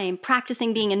of time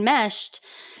practicing being enmeshed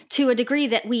to a degree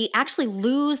that we actually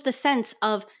lose the sense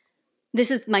of, this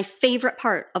is my favorite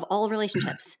part of all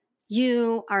relationships.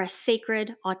 You are a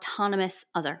sacred, autonomous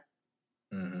other.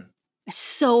 Mm-hmm. It's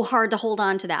so hard to hold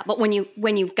on to that. But when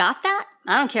you've got that,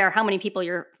 I don't care how many people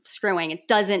you're screwing. It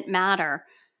doesn't matter.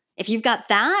 If you've got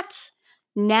that,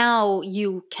 now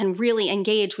you can really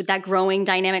engage with that growing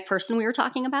dynamic person we were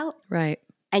talking about. Right.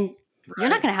 And you're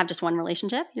not going to have just one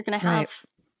relationship. You're going to have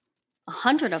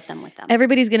 100 of them with them.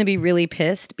 Everybody's going to be really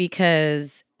pissed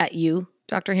because at you,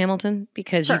 Dr. Hamilton,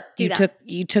 because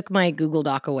you took my Google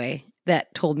Doc away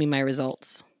that told me my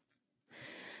results.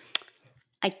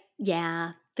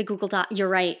 The Google Doc. You're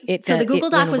right. The Google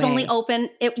Doc was only open.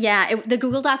 The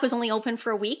Google Doc was only open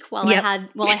for a week while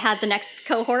I had the next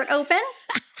cohort open.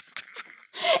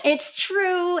 It's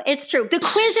true. It's true. The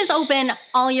quiz is open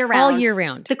all year round. All year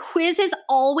round. The quiz is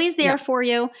always there for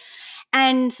you,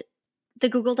 and the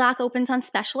Google Doc opens on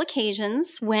special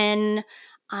occasions when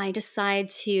I decide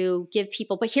to give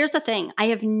people. But here's the thing.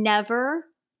 I've never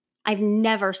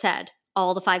said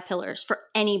all the 5 pillars for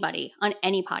anybody on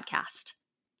any podcast.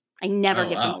 I never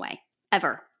give them away,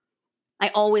 ever. I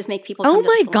always make people come to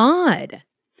the salon. God.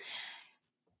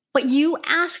 But you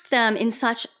asked them in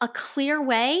such a clear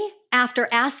way after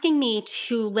asking me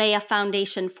to lay a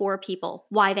foundation for people,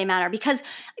 why they matter. Because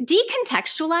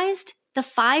decontextualized, the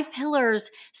 5 pillars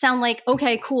sound like,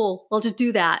 okay, cool, we'll just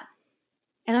do that.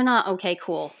 And they're not okay,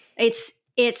 cool. It's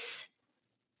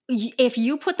if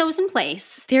you put those in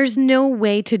place. There's no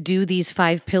way to do these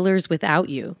 5 pillars without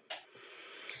you.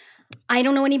 I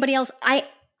don't know anybody else. I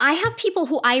have people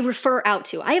who I refer out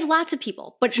to. I have lots of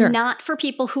people, but not for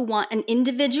people who want an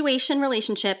individuation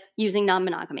relationship using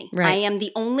non-monogamy. Right. I am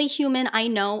the only human I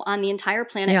know on the entire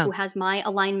planet who has my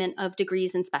alignment of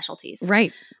degrees and specialties.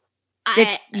 Right.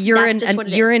 You're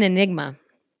an enigma.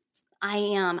 I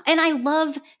am. And I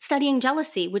love studying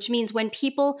jealousy, which means when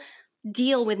people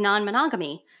deal with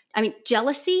non-monogamy,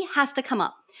 jealousy has to come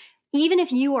up. Even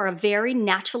if you are a very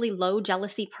naturally low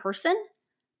jealousy person,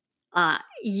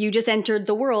 you just entered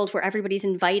the world where everybody's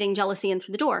inviting jealousy in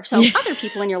through the door. So other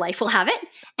people in your life will have it,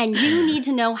 and you need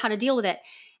to know how to deal with it.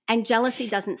 And jealousy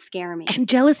doesn't scare me. And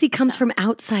jealousy comes from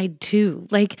outside too.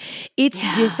 Like, it's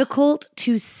difficult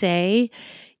to say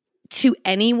to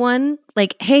anyone,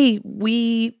 like, hey,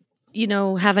 we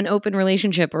have an open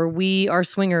relationship, or we are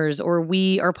swingers, or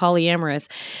we are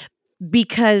polyamorous,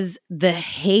 because the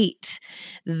hate,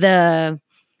 the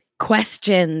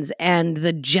questions, and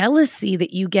the jealousy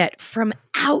that you get from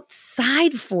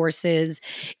outside forces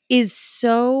is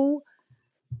so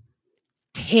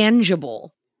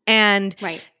tangible. And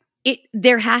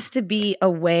there has to be a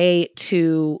way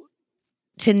to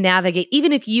navigate,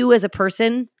 even if you as a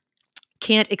person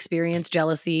can't experience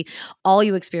jealousy, all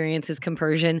you experience is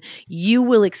compersion, you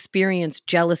will experience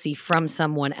jealousy from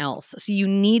someone else. So you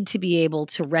need to be able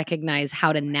to recognize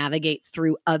how to navigate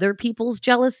through other people's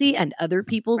jealousy and other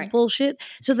people's bullshit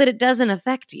so that it doesn't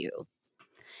affect you.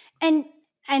 And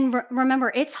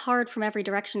remember, it's hard from every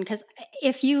direction, because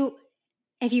if you've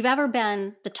ever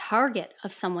been the target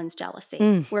of someone's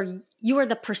jealousy, where you are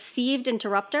the perceived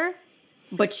interrupter,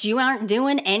 but you aren't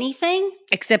doing anything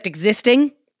except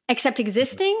existing,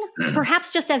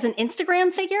 perhaps just as an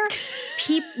Instagram figure.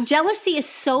 Jealousy is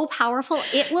so powerful.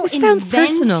 It will sounds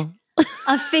personal.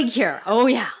 A figure. Oh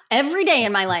yeah. Every day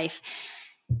in my life.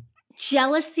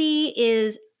 Jealousy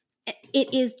is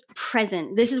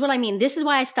present. This is what I mean. This is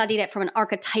why I studied it from an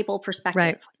archetypal perspective.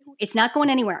 Right. It's not going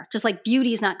anywhere. Just like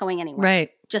beauty is not going anywhere. Right.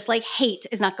 Just like hate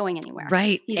is not going anywhere.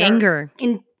 Right. Anger.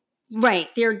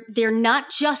 They're not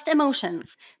just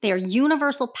emotions. They are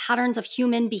universal patterns of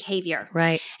human behavior.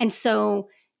 Right. And so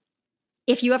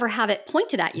if you ever have it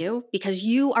pointed at you because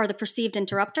you are the perceived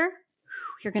interrupter,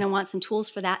 you're going to want some tools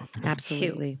for that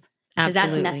Absolutely. too. Because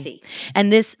that's Absolutely. messy. And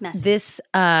Messy.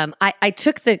 I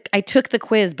took the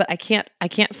quiz, but I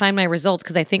can't find my results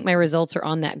because I think my results are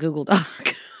on that Google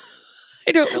Doc.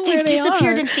 I don't know where They've they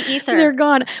disappeared are. into the ether. They're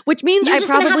gone, which means You're I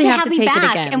just gonna probably have to me take it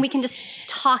back, again. and we can just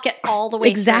talk it all the way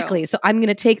Exactly. through. So I'm going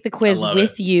to take the quiz love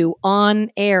with it. you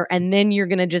on air, and then you're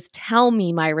going to just tell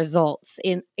me my results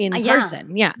in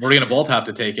person. Yeah. We're going to both have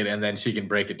to take it, and then she can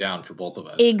break it down for both of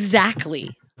us.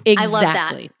 Exactly. I love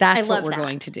that. That's I what love we're that.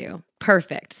 going to do.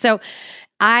 Perfect. So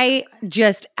I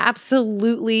just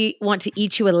absolutely want to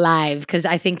eat you alive because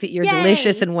I think that you're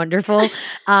delicious Yay. and wonderful.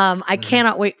 I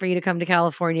cannot wait for you to come to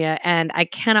California, and I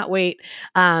cannot wait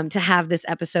to have this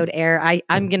episode air.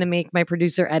 I'm going to make my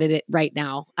producer edit it right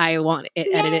now. I want it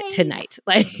edited tonight.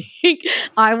 Like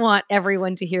I want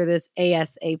everyone to hear this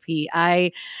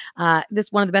ASAP. This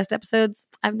is one of the best episodes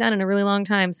I've done in a really long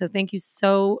time. So thank you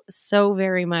so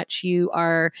very much. You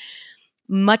are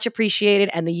much appreciated,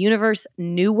 and the universe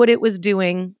knew what it was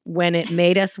doing when it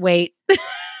made us wait.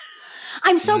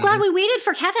 I'm so glad we waited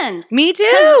for Kevin. Me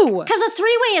too. Because a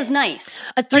three-way is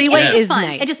nice. A three-way It's is fun.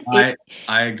 nice. It just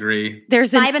I agree.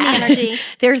 There's vibe in the energy.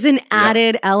 There's an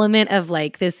added element of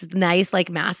like this nice like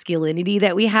masculinity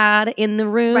that we had in the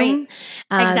room. Right.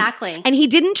 Exactly. And he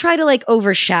didn't try to like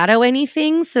overshadow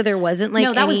anything, so there wasn't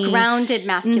like that was grounded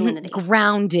masculinity.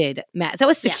 Grounded. That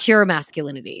was secure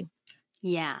masculinity.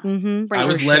 Yeah. Mm-hmm. I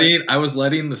was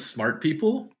letting the smart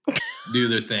people do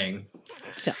their thing.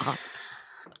 Stop.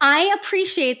 I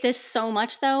appreciate this so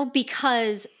much though,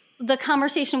 because the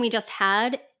conversation we just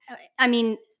had, I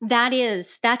mean,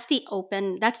 that's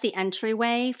the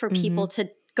entryway for people to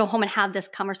go home and have this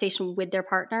conversation with their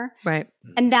partner. Right.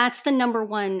 And that's the number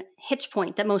one hitch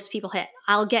point that most people hit.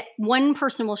 One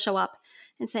person will show up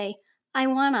and say, I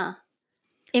wanna.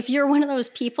 If you're one of those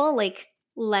people, like,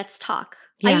 let's talk.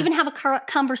 Yeah. I even have a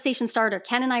conversation starter.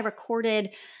 Ken and I recorded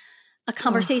a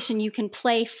conversation you can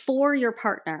play for your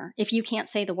partner if you can't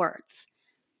say the words.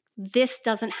 This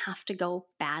doesn't have to go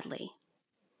badly.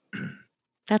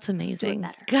 That's amazing.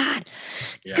 Better. God,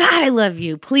 I love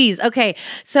you. Please. Okay.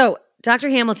 So, Dr.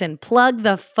 Hamilton, plug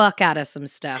the fuck out of some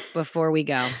stuff before we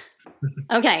go.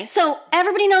 Okay. So,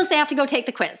 everybody knows they have to go take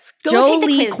the quiz. Go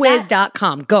take the quiz.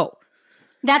 JolieQuiz.com. Go.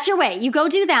 That's your way. You go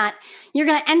do that. You're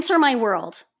going to enter my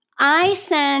world. I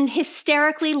send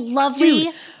hysterically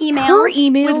lovely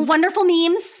emails with wonderful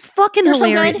memes. Fucking They're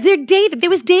hilarious. So good. There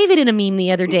was David in a meme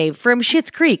the other day from Schitt's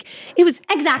Creek. It was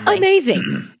amazing.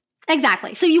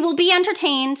 Exactly. So you will be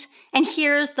entertained. And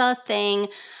here's the thing.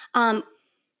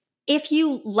 If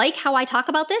you like how I talk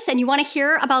about this and you want to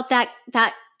hear about that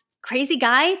crazy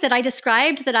guy that I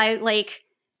described that I like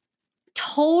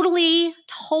totally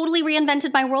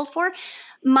reinvented my world for,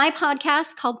 my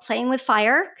podcast called Playing with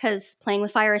Fire, because playing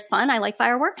with fire is fun. I like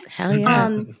fireworks. Hell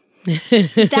yeah.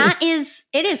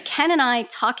 It is Ken and I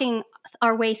talking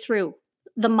our way through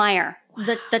the mire,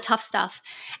 the tough stuff.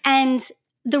 And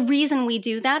the reason we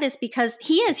do that is because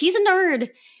he's a nerd.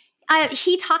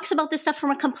 He talks about this stuff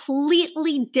from a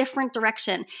completely different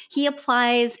direction. He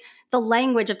applies the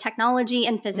language of technology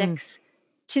and physics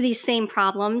to these same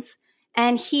problems.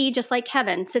 And he, just like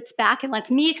Kevin, sits back and lets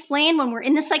me explain when we're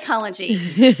in the psychology.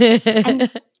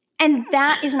 And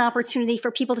that is an opportunity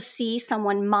for people to see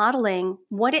someone modeling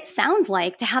what it sounds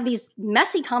like to have these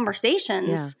messy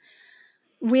conversations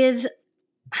with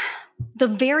the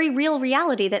very real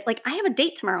reality that, like, I have a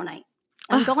date tomorrow night.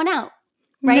 I'm going out.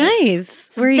 Right? Nice.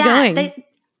 Where are you going?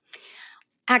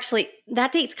 Actually,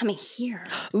 that date's coming here.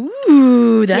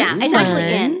 Ooh, that's it's fun.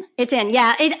 actually in. It's in.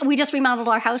 Yeah, we just remodeled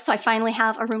our house, so I finally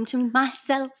have a room to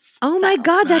myself. Oh my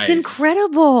God, that's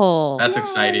incredible. That's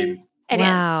exciting. It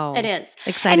is.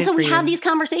 Excited. And so we have these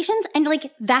conversations, and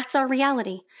like that's our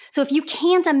reality. So if you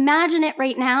can't imagine it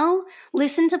right now,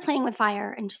 listen to Playing with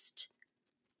Fire and just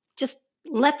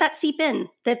let that seep in.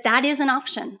 That is an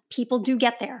option. People do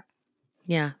get there.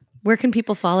 Yeah. Where can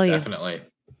people follow you? Definitely.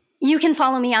 You can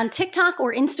follow me on TikTok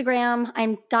or Instagram.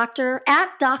 I'm Dr.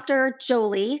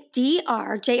 Jolie,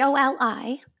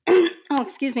 DrJoli. Oh,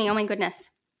 excuse me. Oh my goodness.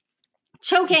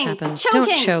 Choking. Don't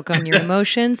choke on your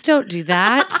emotions. Don't do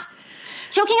that.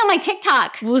 Choking on my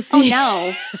TikTok. We'll see.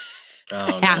 Oh no.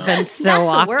 It happens so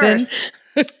often.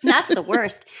 That's the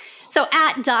worst. So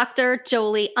at Dr.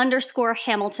 Jolie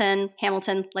 _Hamilton,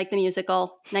 Hamilton like the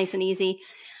musical, nice and easy.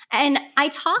 And I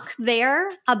talk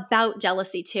there about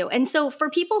jealousy too. And so for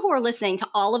people who are listening to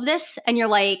all of this and you're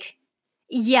like,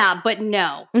 yeah, but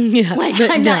no. Yeah, like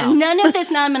but none of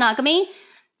this non-monogamy,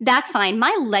 that's fine.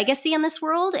 My legacy in this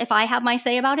world, if I have my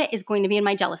say about it, is going to be in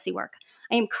my jealousy work.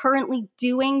 I am currently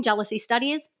doing jealousy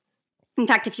studies. In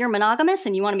fact, if you're monogamous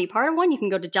and you want to be part of one, you can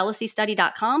go to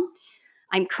jealousystudy.com.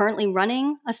 I'm currently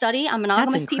running a study on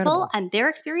monogamous people and their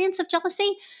experience of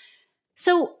jealousy.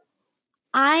 So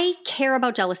I care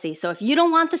about jealousy. So if you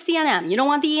don't want the CNM, you don't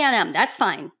want the ENM, that's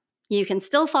fine. You can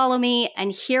still follow me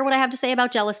and hear what I have to say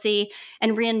about jealousy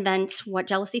and reinvent what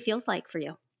jealousy feels like for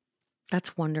you.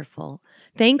 That's wonderful.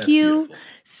 Thank you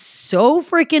so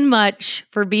freaking much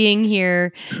for being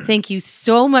here. Thank you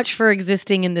so much for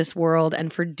existing in this world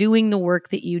and for doing the work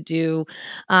that you do,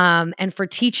 and for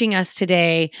teaching us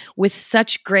today with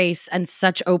such grace and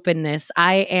such openness.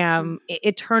 I am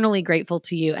eternally grateful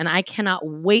to you, and I cannot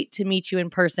wait to meet you in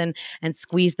person and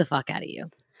squeeze the fuck out of you.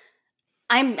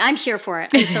 I'm here for it.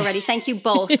 I'm so ready. Thank you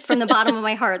both from the bottom of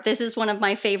my heart. This is one of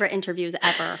my favorite interviews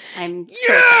ever. I'm so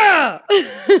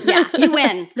excited. Yeah, you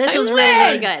win. This was really,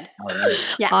 really good. All right.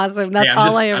 Yeah. Awesome. That's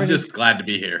all I ever I'm need. just glad to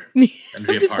be here. And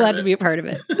I'm just glad to be a part of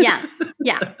it. Yeah.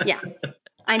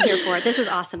 I'm here for it. This was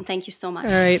awesome. Thank you so much.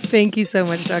 All right. Thank you so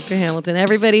much, Dr. Hamilton.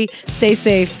 Everybody, stay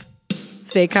safe,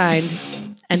 stay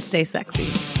kind, and stay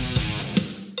sexy.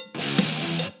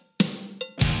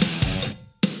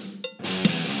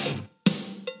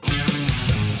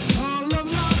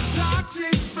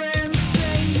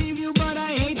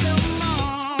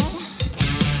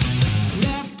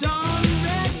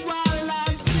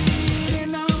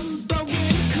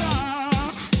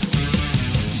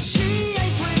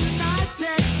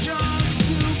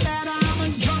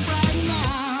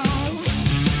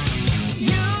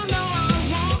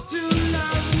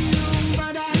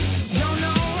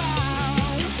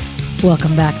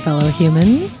 Welcome back, fellow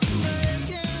humans.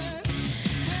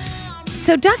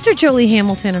 So Dr. Jolie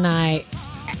Hamilton and I,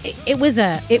 it was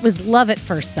love at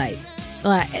first sight.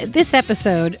 This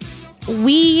episode,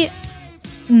 we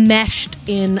meshed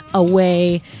in a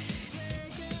way,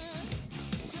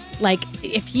 like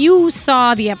if you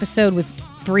saw the episode with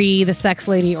Bree, the sex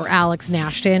lady, or Alex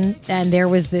Nashton, and there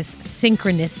was this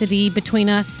synchronicity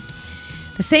between us,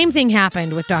 the same thing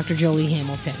happened with Dr. Jolie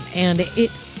Hamilton. And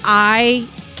I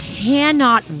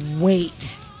cannot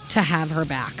wait to have her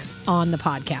back on the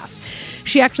podcast.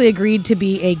 She actually agreed to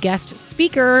be a guest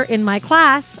speaker in my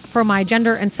class for my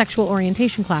gender and sexual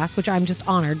orientation class, which I'm just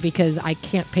honored because I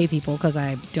can't pay people because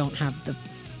I don't have the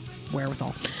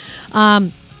wherewithal.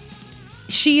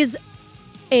 She is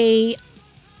a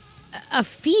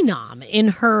phenom in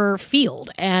her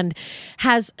field and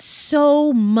has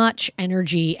so much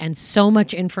energy and so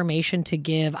much information to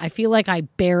give. I feel like I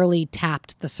barely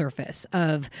tapped the surface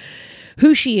of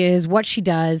who she is, what she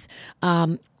does.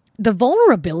 The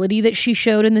vulnerability that she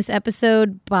showed in this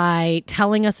episode by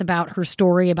telling us about her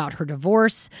story, about her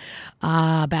divorce,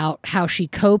 about how she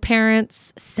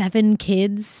co-parents 7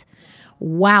 kids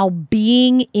while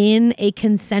being in a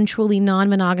consensually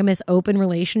non-monogamous open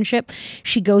relationship.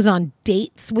 She goes on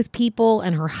dates with people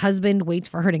and her husband waits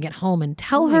for her to get home and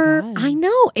tell her. God. I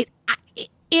know.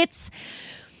 It's...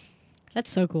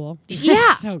 That's so cool.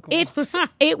 Yeah. So cool.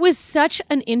 It was such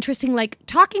an interesting,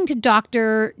 talking to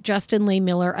Dr. Justin Lay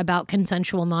Miller about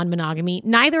consensual non-monogamy.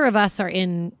 Neither of us are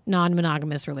in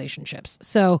non-monogamous relationships.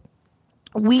 So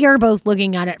we are both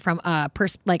looking at it from a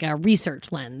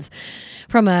research lens,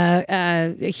 from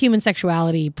a human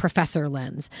sexuality professor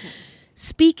lens.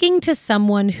 Speaking to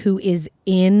someone who is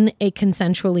in a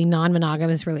consensually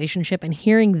non-monogamous relationship and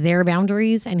hearing their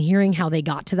boundaries and hearing how they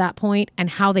got to that point and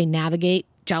how they navigate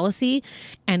jealousy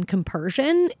and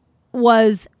compersion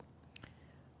was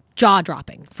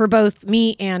jaw-dropping for both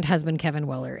me and husband Kevin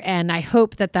Weller. And I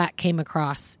hope that came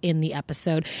across in the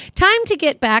episode. Time to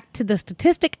get back to the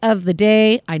statistic of the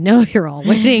day. I know you're all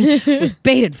waiting with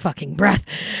bated fucking breath.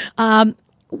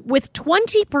 With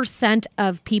 20%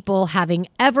 of people having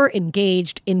ever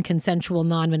engaged in consensual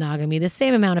non-monogamy, the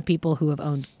same amount of people who have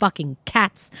owned fucking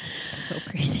cats. So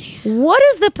crazy. What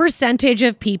is the percentage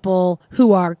of people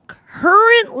who are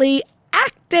currently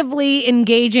actively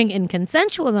engaging in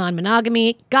consensual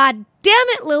non-monogamy? God damn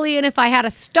it, Lillian, if I had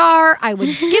a star, I would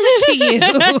give it to you.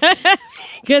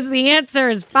 Because the answer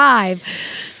is 5%.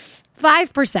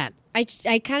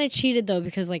 I kind of cheated, though,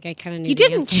 because, I kind of knew You the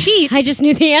didn't answer. cheat. I just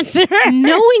knew the answer.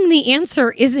 Knowing the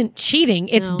answer isn't cheating.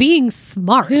 It's being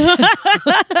smart.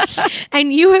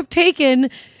 And you have taken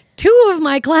 2 of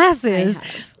my classes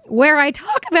where I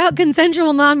talk about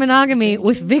consensual non-monogamy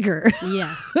with vigor.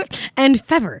 Yes. And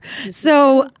fervor.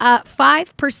 So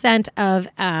 5%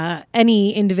 of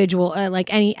any individual, at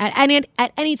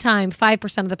any time,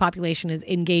 5% of the population is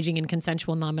engaging in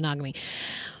consensual non-monogamy.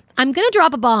 I'm going to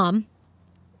drop a bomb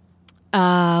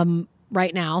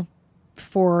right now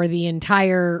for the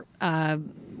entire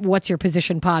What's Your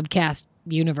Position podcast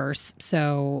universe.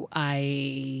 So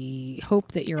I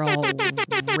hope that you're all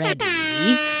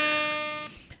ready.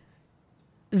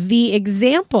 the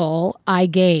example I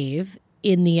gave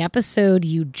in the episode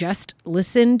you just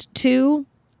listened to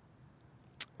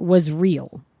was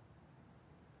real.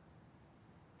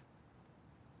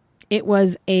 It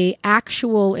was an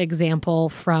actual example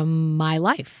from my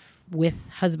life with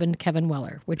husband Kevin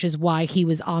Weller, which is why he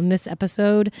was on this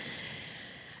episode.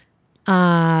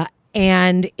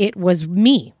 And it was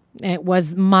me. It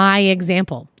was my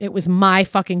example. It was my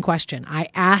fucking question. I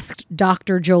asked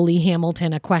Dr. Jolie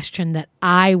Hamilton a question that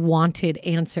I wanted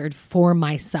answered for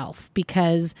myself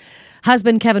because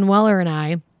husband Kevin Weller and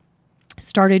I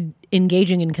started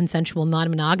engaging in consensual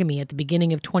non-monogamy at the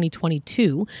beginning of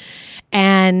 2022.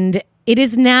 And it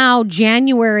is now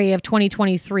January of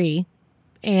 2023.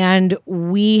 And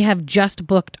we have just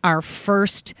booked our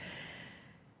first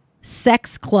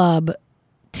sex club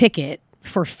ticket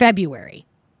for February.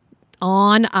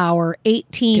 On our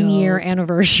 18-year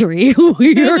anniversary,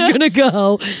 we are going to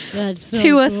go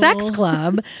to a sex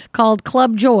club called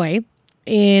Club Joy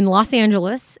in Los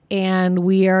Angeles, and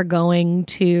we are going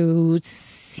to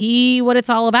see what it's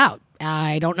all about.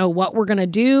 I don't know what we're going to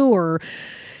do or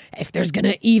if there's going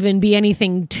to even be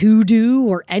anything to do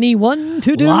or anyone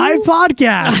to do. Live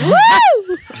podcast.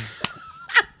 Woo!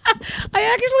 I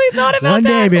actually thought about One that.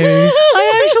 day, baby.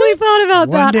 I actually thought about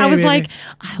One that. day, I was baby. like,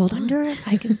 I wonder if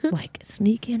I can like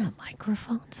sneak in a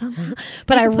microphone somehow.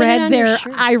 But You can put it on your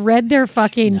shirt. I read their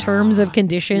fucking terms of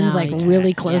conditions No, like you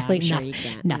really can't. closely. Yeah, I'm no, sure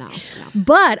you can't. no. No.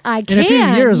 But I can. In a few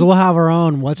years, we'll have our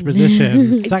own What's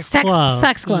Position sex club.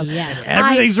 Sex club. Yes.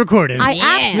 Everything's recorded. I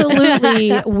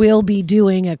absolutely will be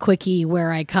doing a quickie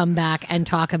where I come back and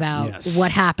talk about Yes,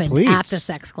 what happened please. at the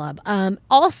sex club.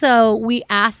 Also, we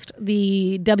asked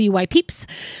the WY peeps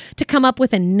to come up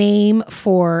with a name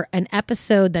for an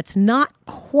episode that's not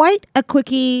quite a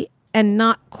quickie and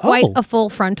not quite Oh. a full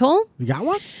frontal. You got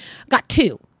one? Got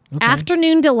two. Okay.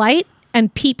 Afternoon Delight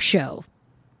and Peep Show.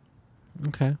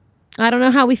 Okay. I don't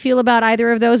know how we feel about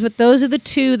either of those, but those are the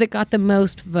two that got the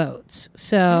most votes.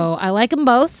 So I like them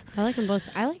both. I like them both.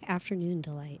 I like Afternoon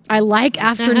Delight. I like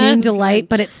Afternoon That's Delight, fine.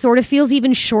 but it sort of feels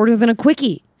even shorter than a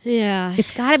quickie. Yeah.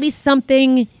 It's got to be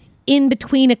something in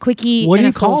between a quickie What do and you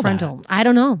a full call that? frontal. I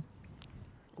don't know.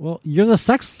 Well, you're the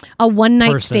sex A one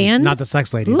night person, stand, not the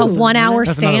sex lady. a That's 1 hour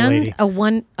that's another stand, lady.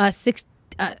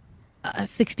 a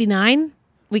 69.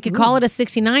 We could call it a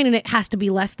 69, and it has to be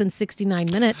less than 69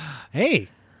 minutes. Hey,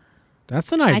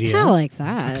 that's an I idea. kind of like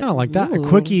that. I kind of like that. A Ooh.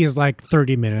 quickie is like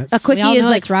 30 minutes. A quickie all is know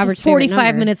like it's Robert's favorite 45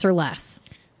 number. minutes or less,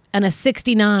 and a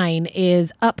 69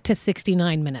 is up to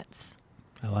 69 minutes.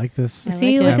 I like this.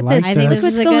 See, like look it. at I like this. this. Look This is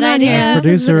what's a going good on idea. here. As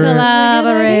This is a producer,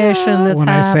 collaboration that's when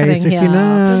I say happening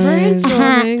 69,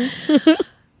 here.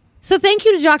 So thank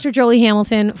you to Dr. Jolie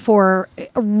Hamilton for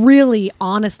really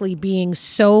honestly being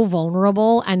so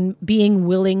vulnerable and being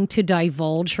willing to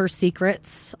divulge her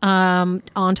secrets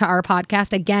onto our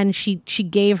podcast. Again, she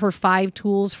gave her 5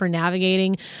 tools for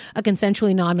navigating a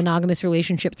consensually non-monogamous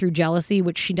relationship through jealousy,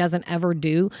 which she doesn't ever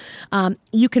do.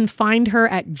 You can find her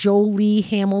at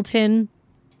joliehamilton.com.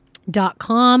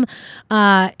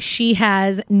 She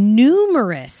has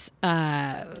numerous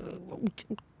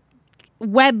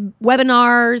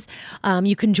webinars.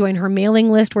 You can join her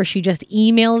mailing list where she just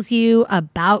emails you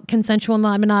about consensual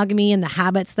non-monogamy and the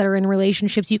habits that are in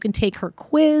relationships. You can take her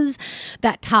quiz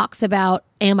that talks about,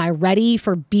 am I ready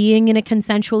for being in a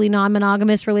consensually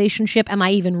non-monogamous relationship? Am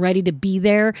I even ready to be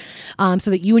there?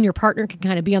 So that you and your partner can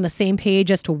kind of be on the same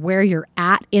page as to where you're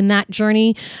at in that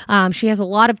journey. She has a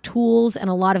lot of tools and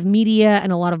a lot of media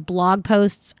and a lot of blog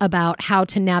posts about how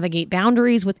to navigate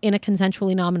boundaries within a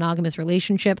consensually non-monogamous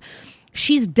relationship.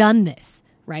 She's done this,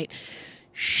 right?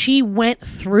 She went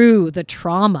through the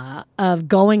trauma of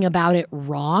going about it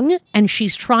wrong, and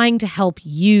she's trying to help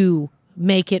you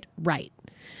make it right.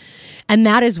 And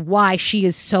that is why she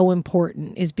is so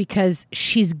important, is because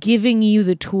she's giving you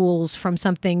the tools from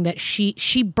something that she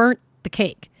burnt the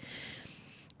cake.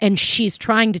 And she's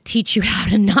trying to teach you how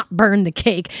to not burn the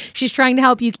cake. She's trying to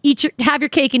help you have your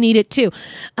cake and eat it too.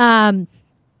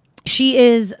 She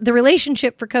is the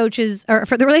relationship for coaches, or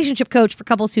for the relationship coach for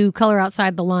couples who color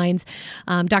outside the lines.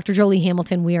 Dr. Jolie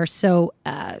Hamilton, we are so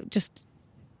just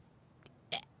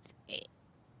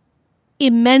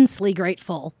immensely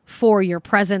grateful for your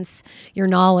presence, your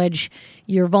knowledge,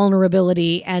 your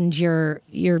vulnerability, and your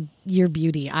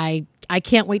beauty. I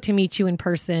can't wait to meet you in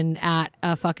person at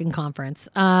a fucking conference.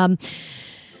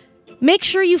 Make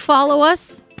sure you follow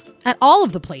us at all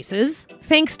of the places.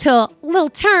 Thanks to Lil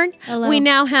Turn, Hello. we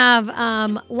now have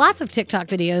lots of TikTok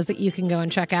videos that you can go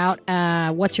and check out.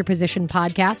 What's Your Position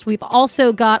Podcast. We've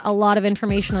also got a lot of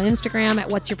information on Instagram at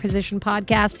What's Your Position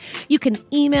Podcast. You can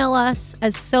email us,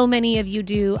 as so many of you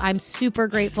do. I'm super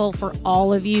grateful for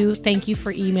all of you. Thank you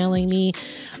for emailing me.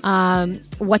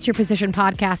 What's Your Position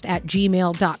Podcast at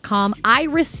gmail.com. I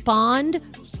respond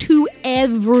to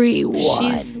everyone.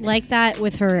 She's like that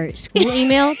with her school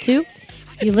email too.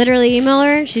 You literally email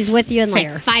her, she's with you in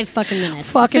Fair. like 5 fucking minutes.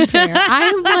 Fucking fair.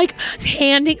 I'm like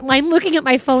I'm looking at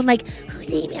my phone like,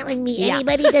 who's emailing me?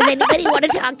 Anybody? Does anybody want to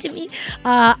talk to me?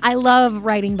 I love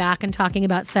writing back and talking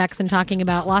about sex and talking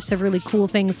about lots of really cool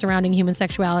things surrounding human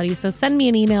sexuality. So send me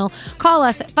an email. Call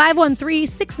us at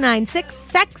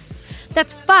 513-696-SEX.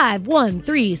 That's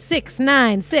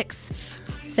 513-696-SEX.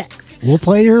 We'll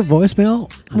play your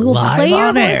voicemail live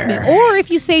on air. Or if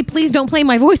you say, please don't play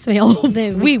my voicemail,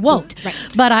 then we won't. Right.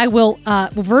 But I will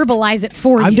verbalize it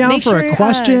for I'm you. down Make for sure, a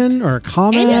question or a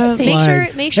comment.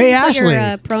 anything. Make sure hey, you put Ashley.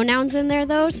 your pronouns in there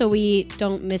though, so we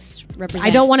don't misrepresent. I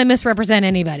don't want to misrepresent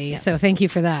anybody, so thank you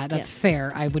for that. That's Yes.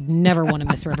 fair. I would never want to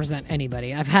misrepresent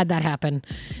anybody. I've had that happen.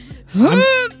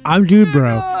 I'm Dude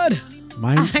Bro. God.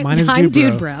 Mine is I'm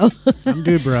Dude Dude Bro. Bro. I'm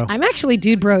Dude Bro. I'm actually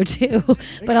Dude Bro too,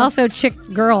 but also Chick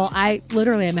Girl. I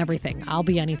literally am everything. I'll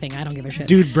be anything. I don't give a shit.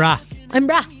 Dude Bra. I'm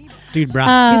brah. Dude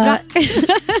Bra.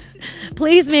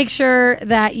 Please make sure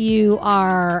that you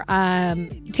are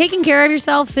taking care of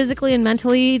yourself physically and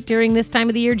mentally during this time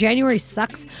of the year. January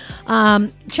sucks.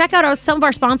 Check out some of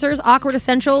our sponsors. Awkward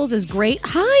Essentials is great.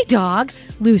 Hi, dog.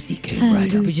 Lucy came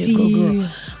right up.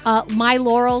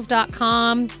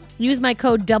 MyLaurels.com. Use my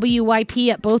code WYP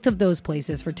at both of those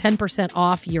places for 10%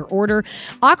 off your order.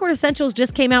 Awkward Essentials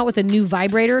just came out with a new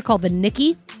vibrator called the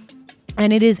Nikki.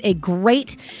 And it is a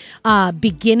great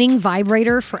beginning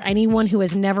vibrator for anyone who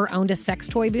has never owned a sex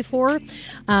toy before.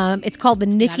 It's called the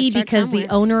Nikki start because somewhere.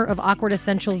 the owner of Awkward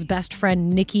Essentials' best friend,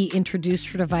 Nikki, introduced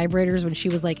her to vibrators when she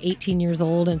was like 18 years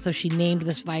old. And so she named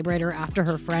this vibrator after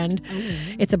her friend.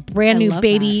 It's a brand new love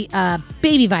baby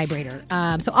vibrator.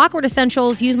 So Awkward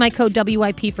Essentials, use my code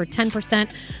WYP for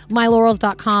 10%.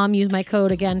 MyLaurels.com, use my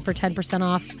code again for 10%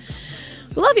 off.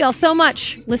 We love y'all so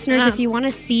much. Listeners, if you want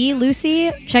to see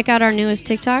Lucy, check out our newest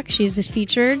TikTok. She's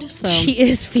featured. So She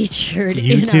is featured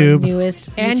in YouTube. our newest.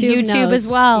 And YouTube YouTube knows. as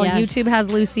well. Yes. YouTube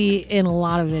has Lucy in a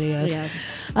lot of videos. Yes.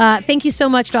 Thank you so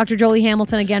much, Dr. Jolie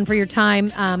Hamilton, again for your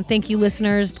time. Thank you,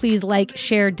 listeners. Please like,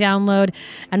 share, download,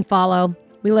 and follow.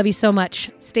 We love you so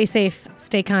much. Stay safe,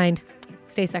 stay kind,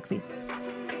 stay sexy.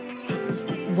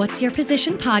 What's Your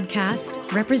Position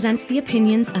podcast represents the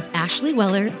opinions of Ashley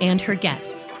Weller and her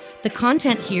guests. The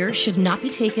content here should not be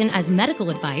taken as medical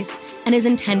advice and is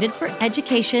intended for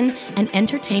education and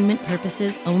entertainment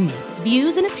purposes only.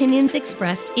 Views and opinions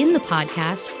expressed in the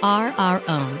podcast are our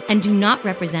own and do not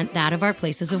represent that of our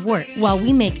places of work. While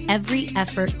we make every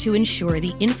effort to ensure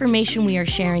the information we are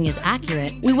sharing is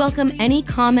accurate, we welcome any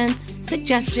comments,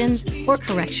 suggestions, or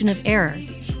correction of error.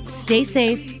 Stay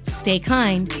safe, stay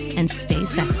kind, and stay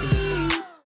sexy.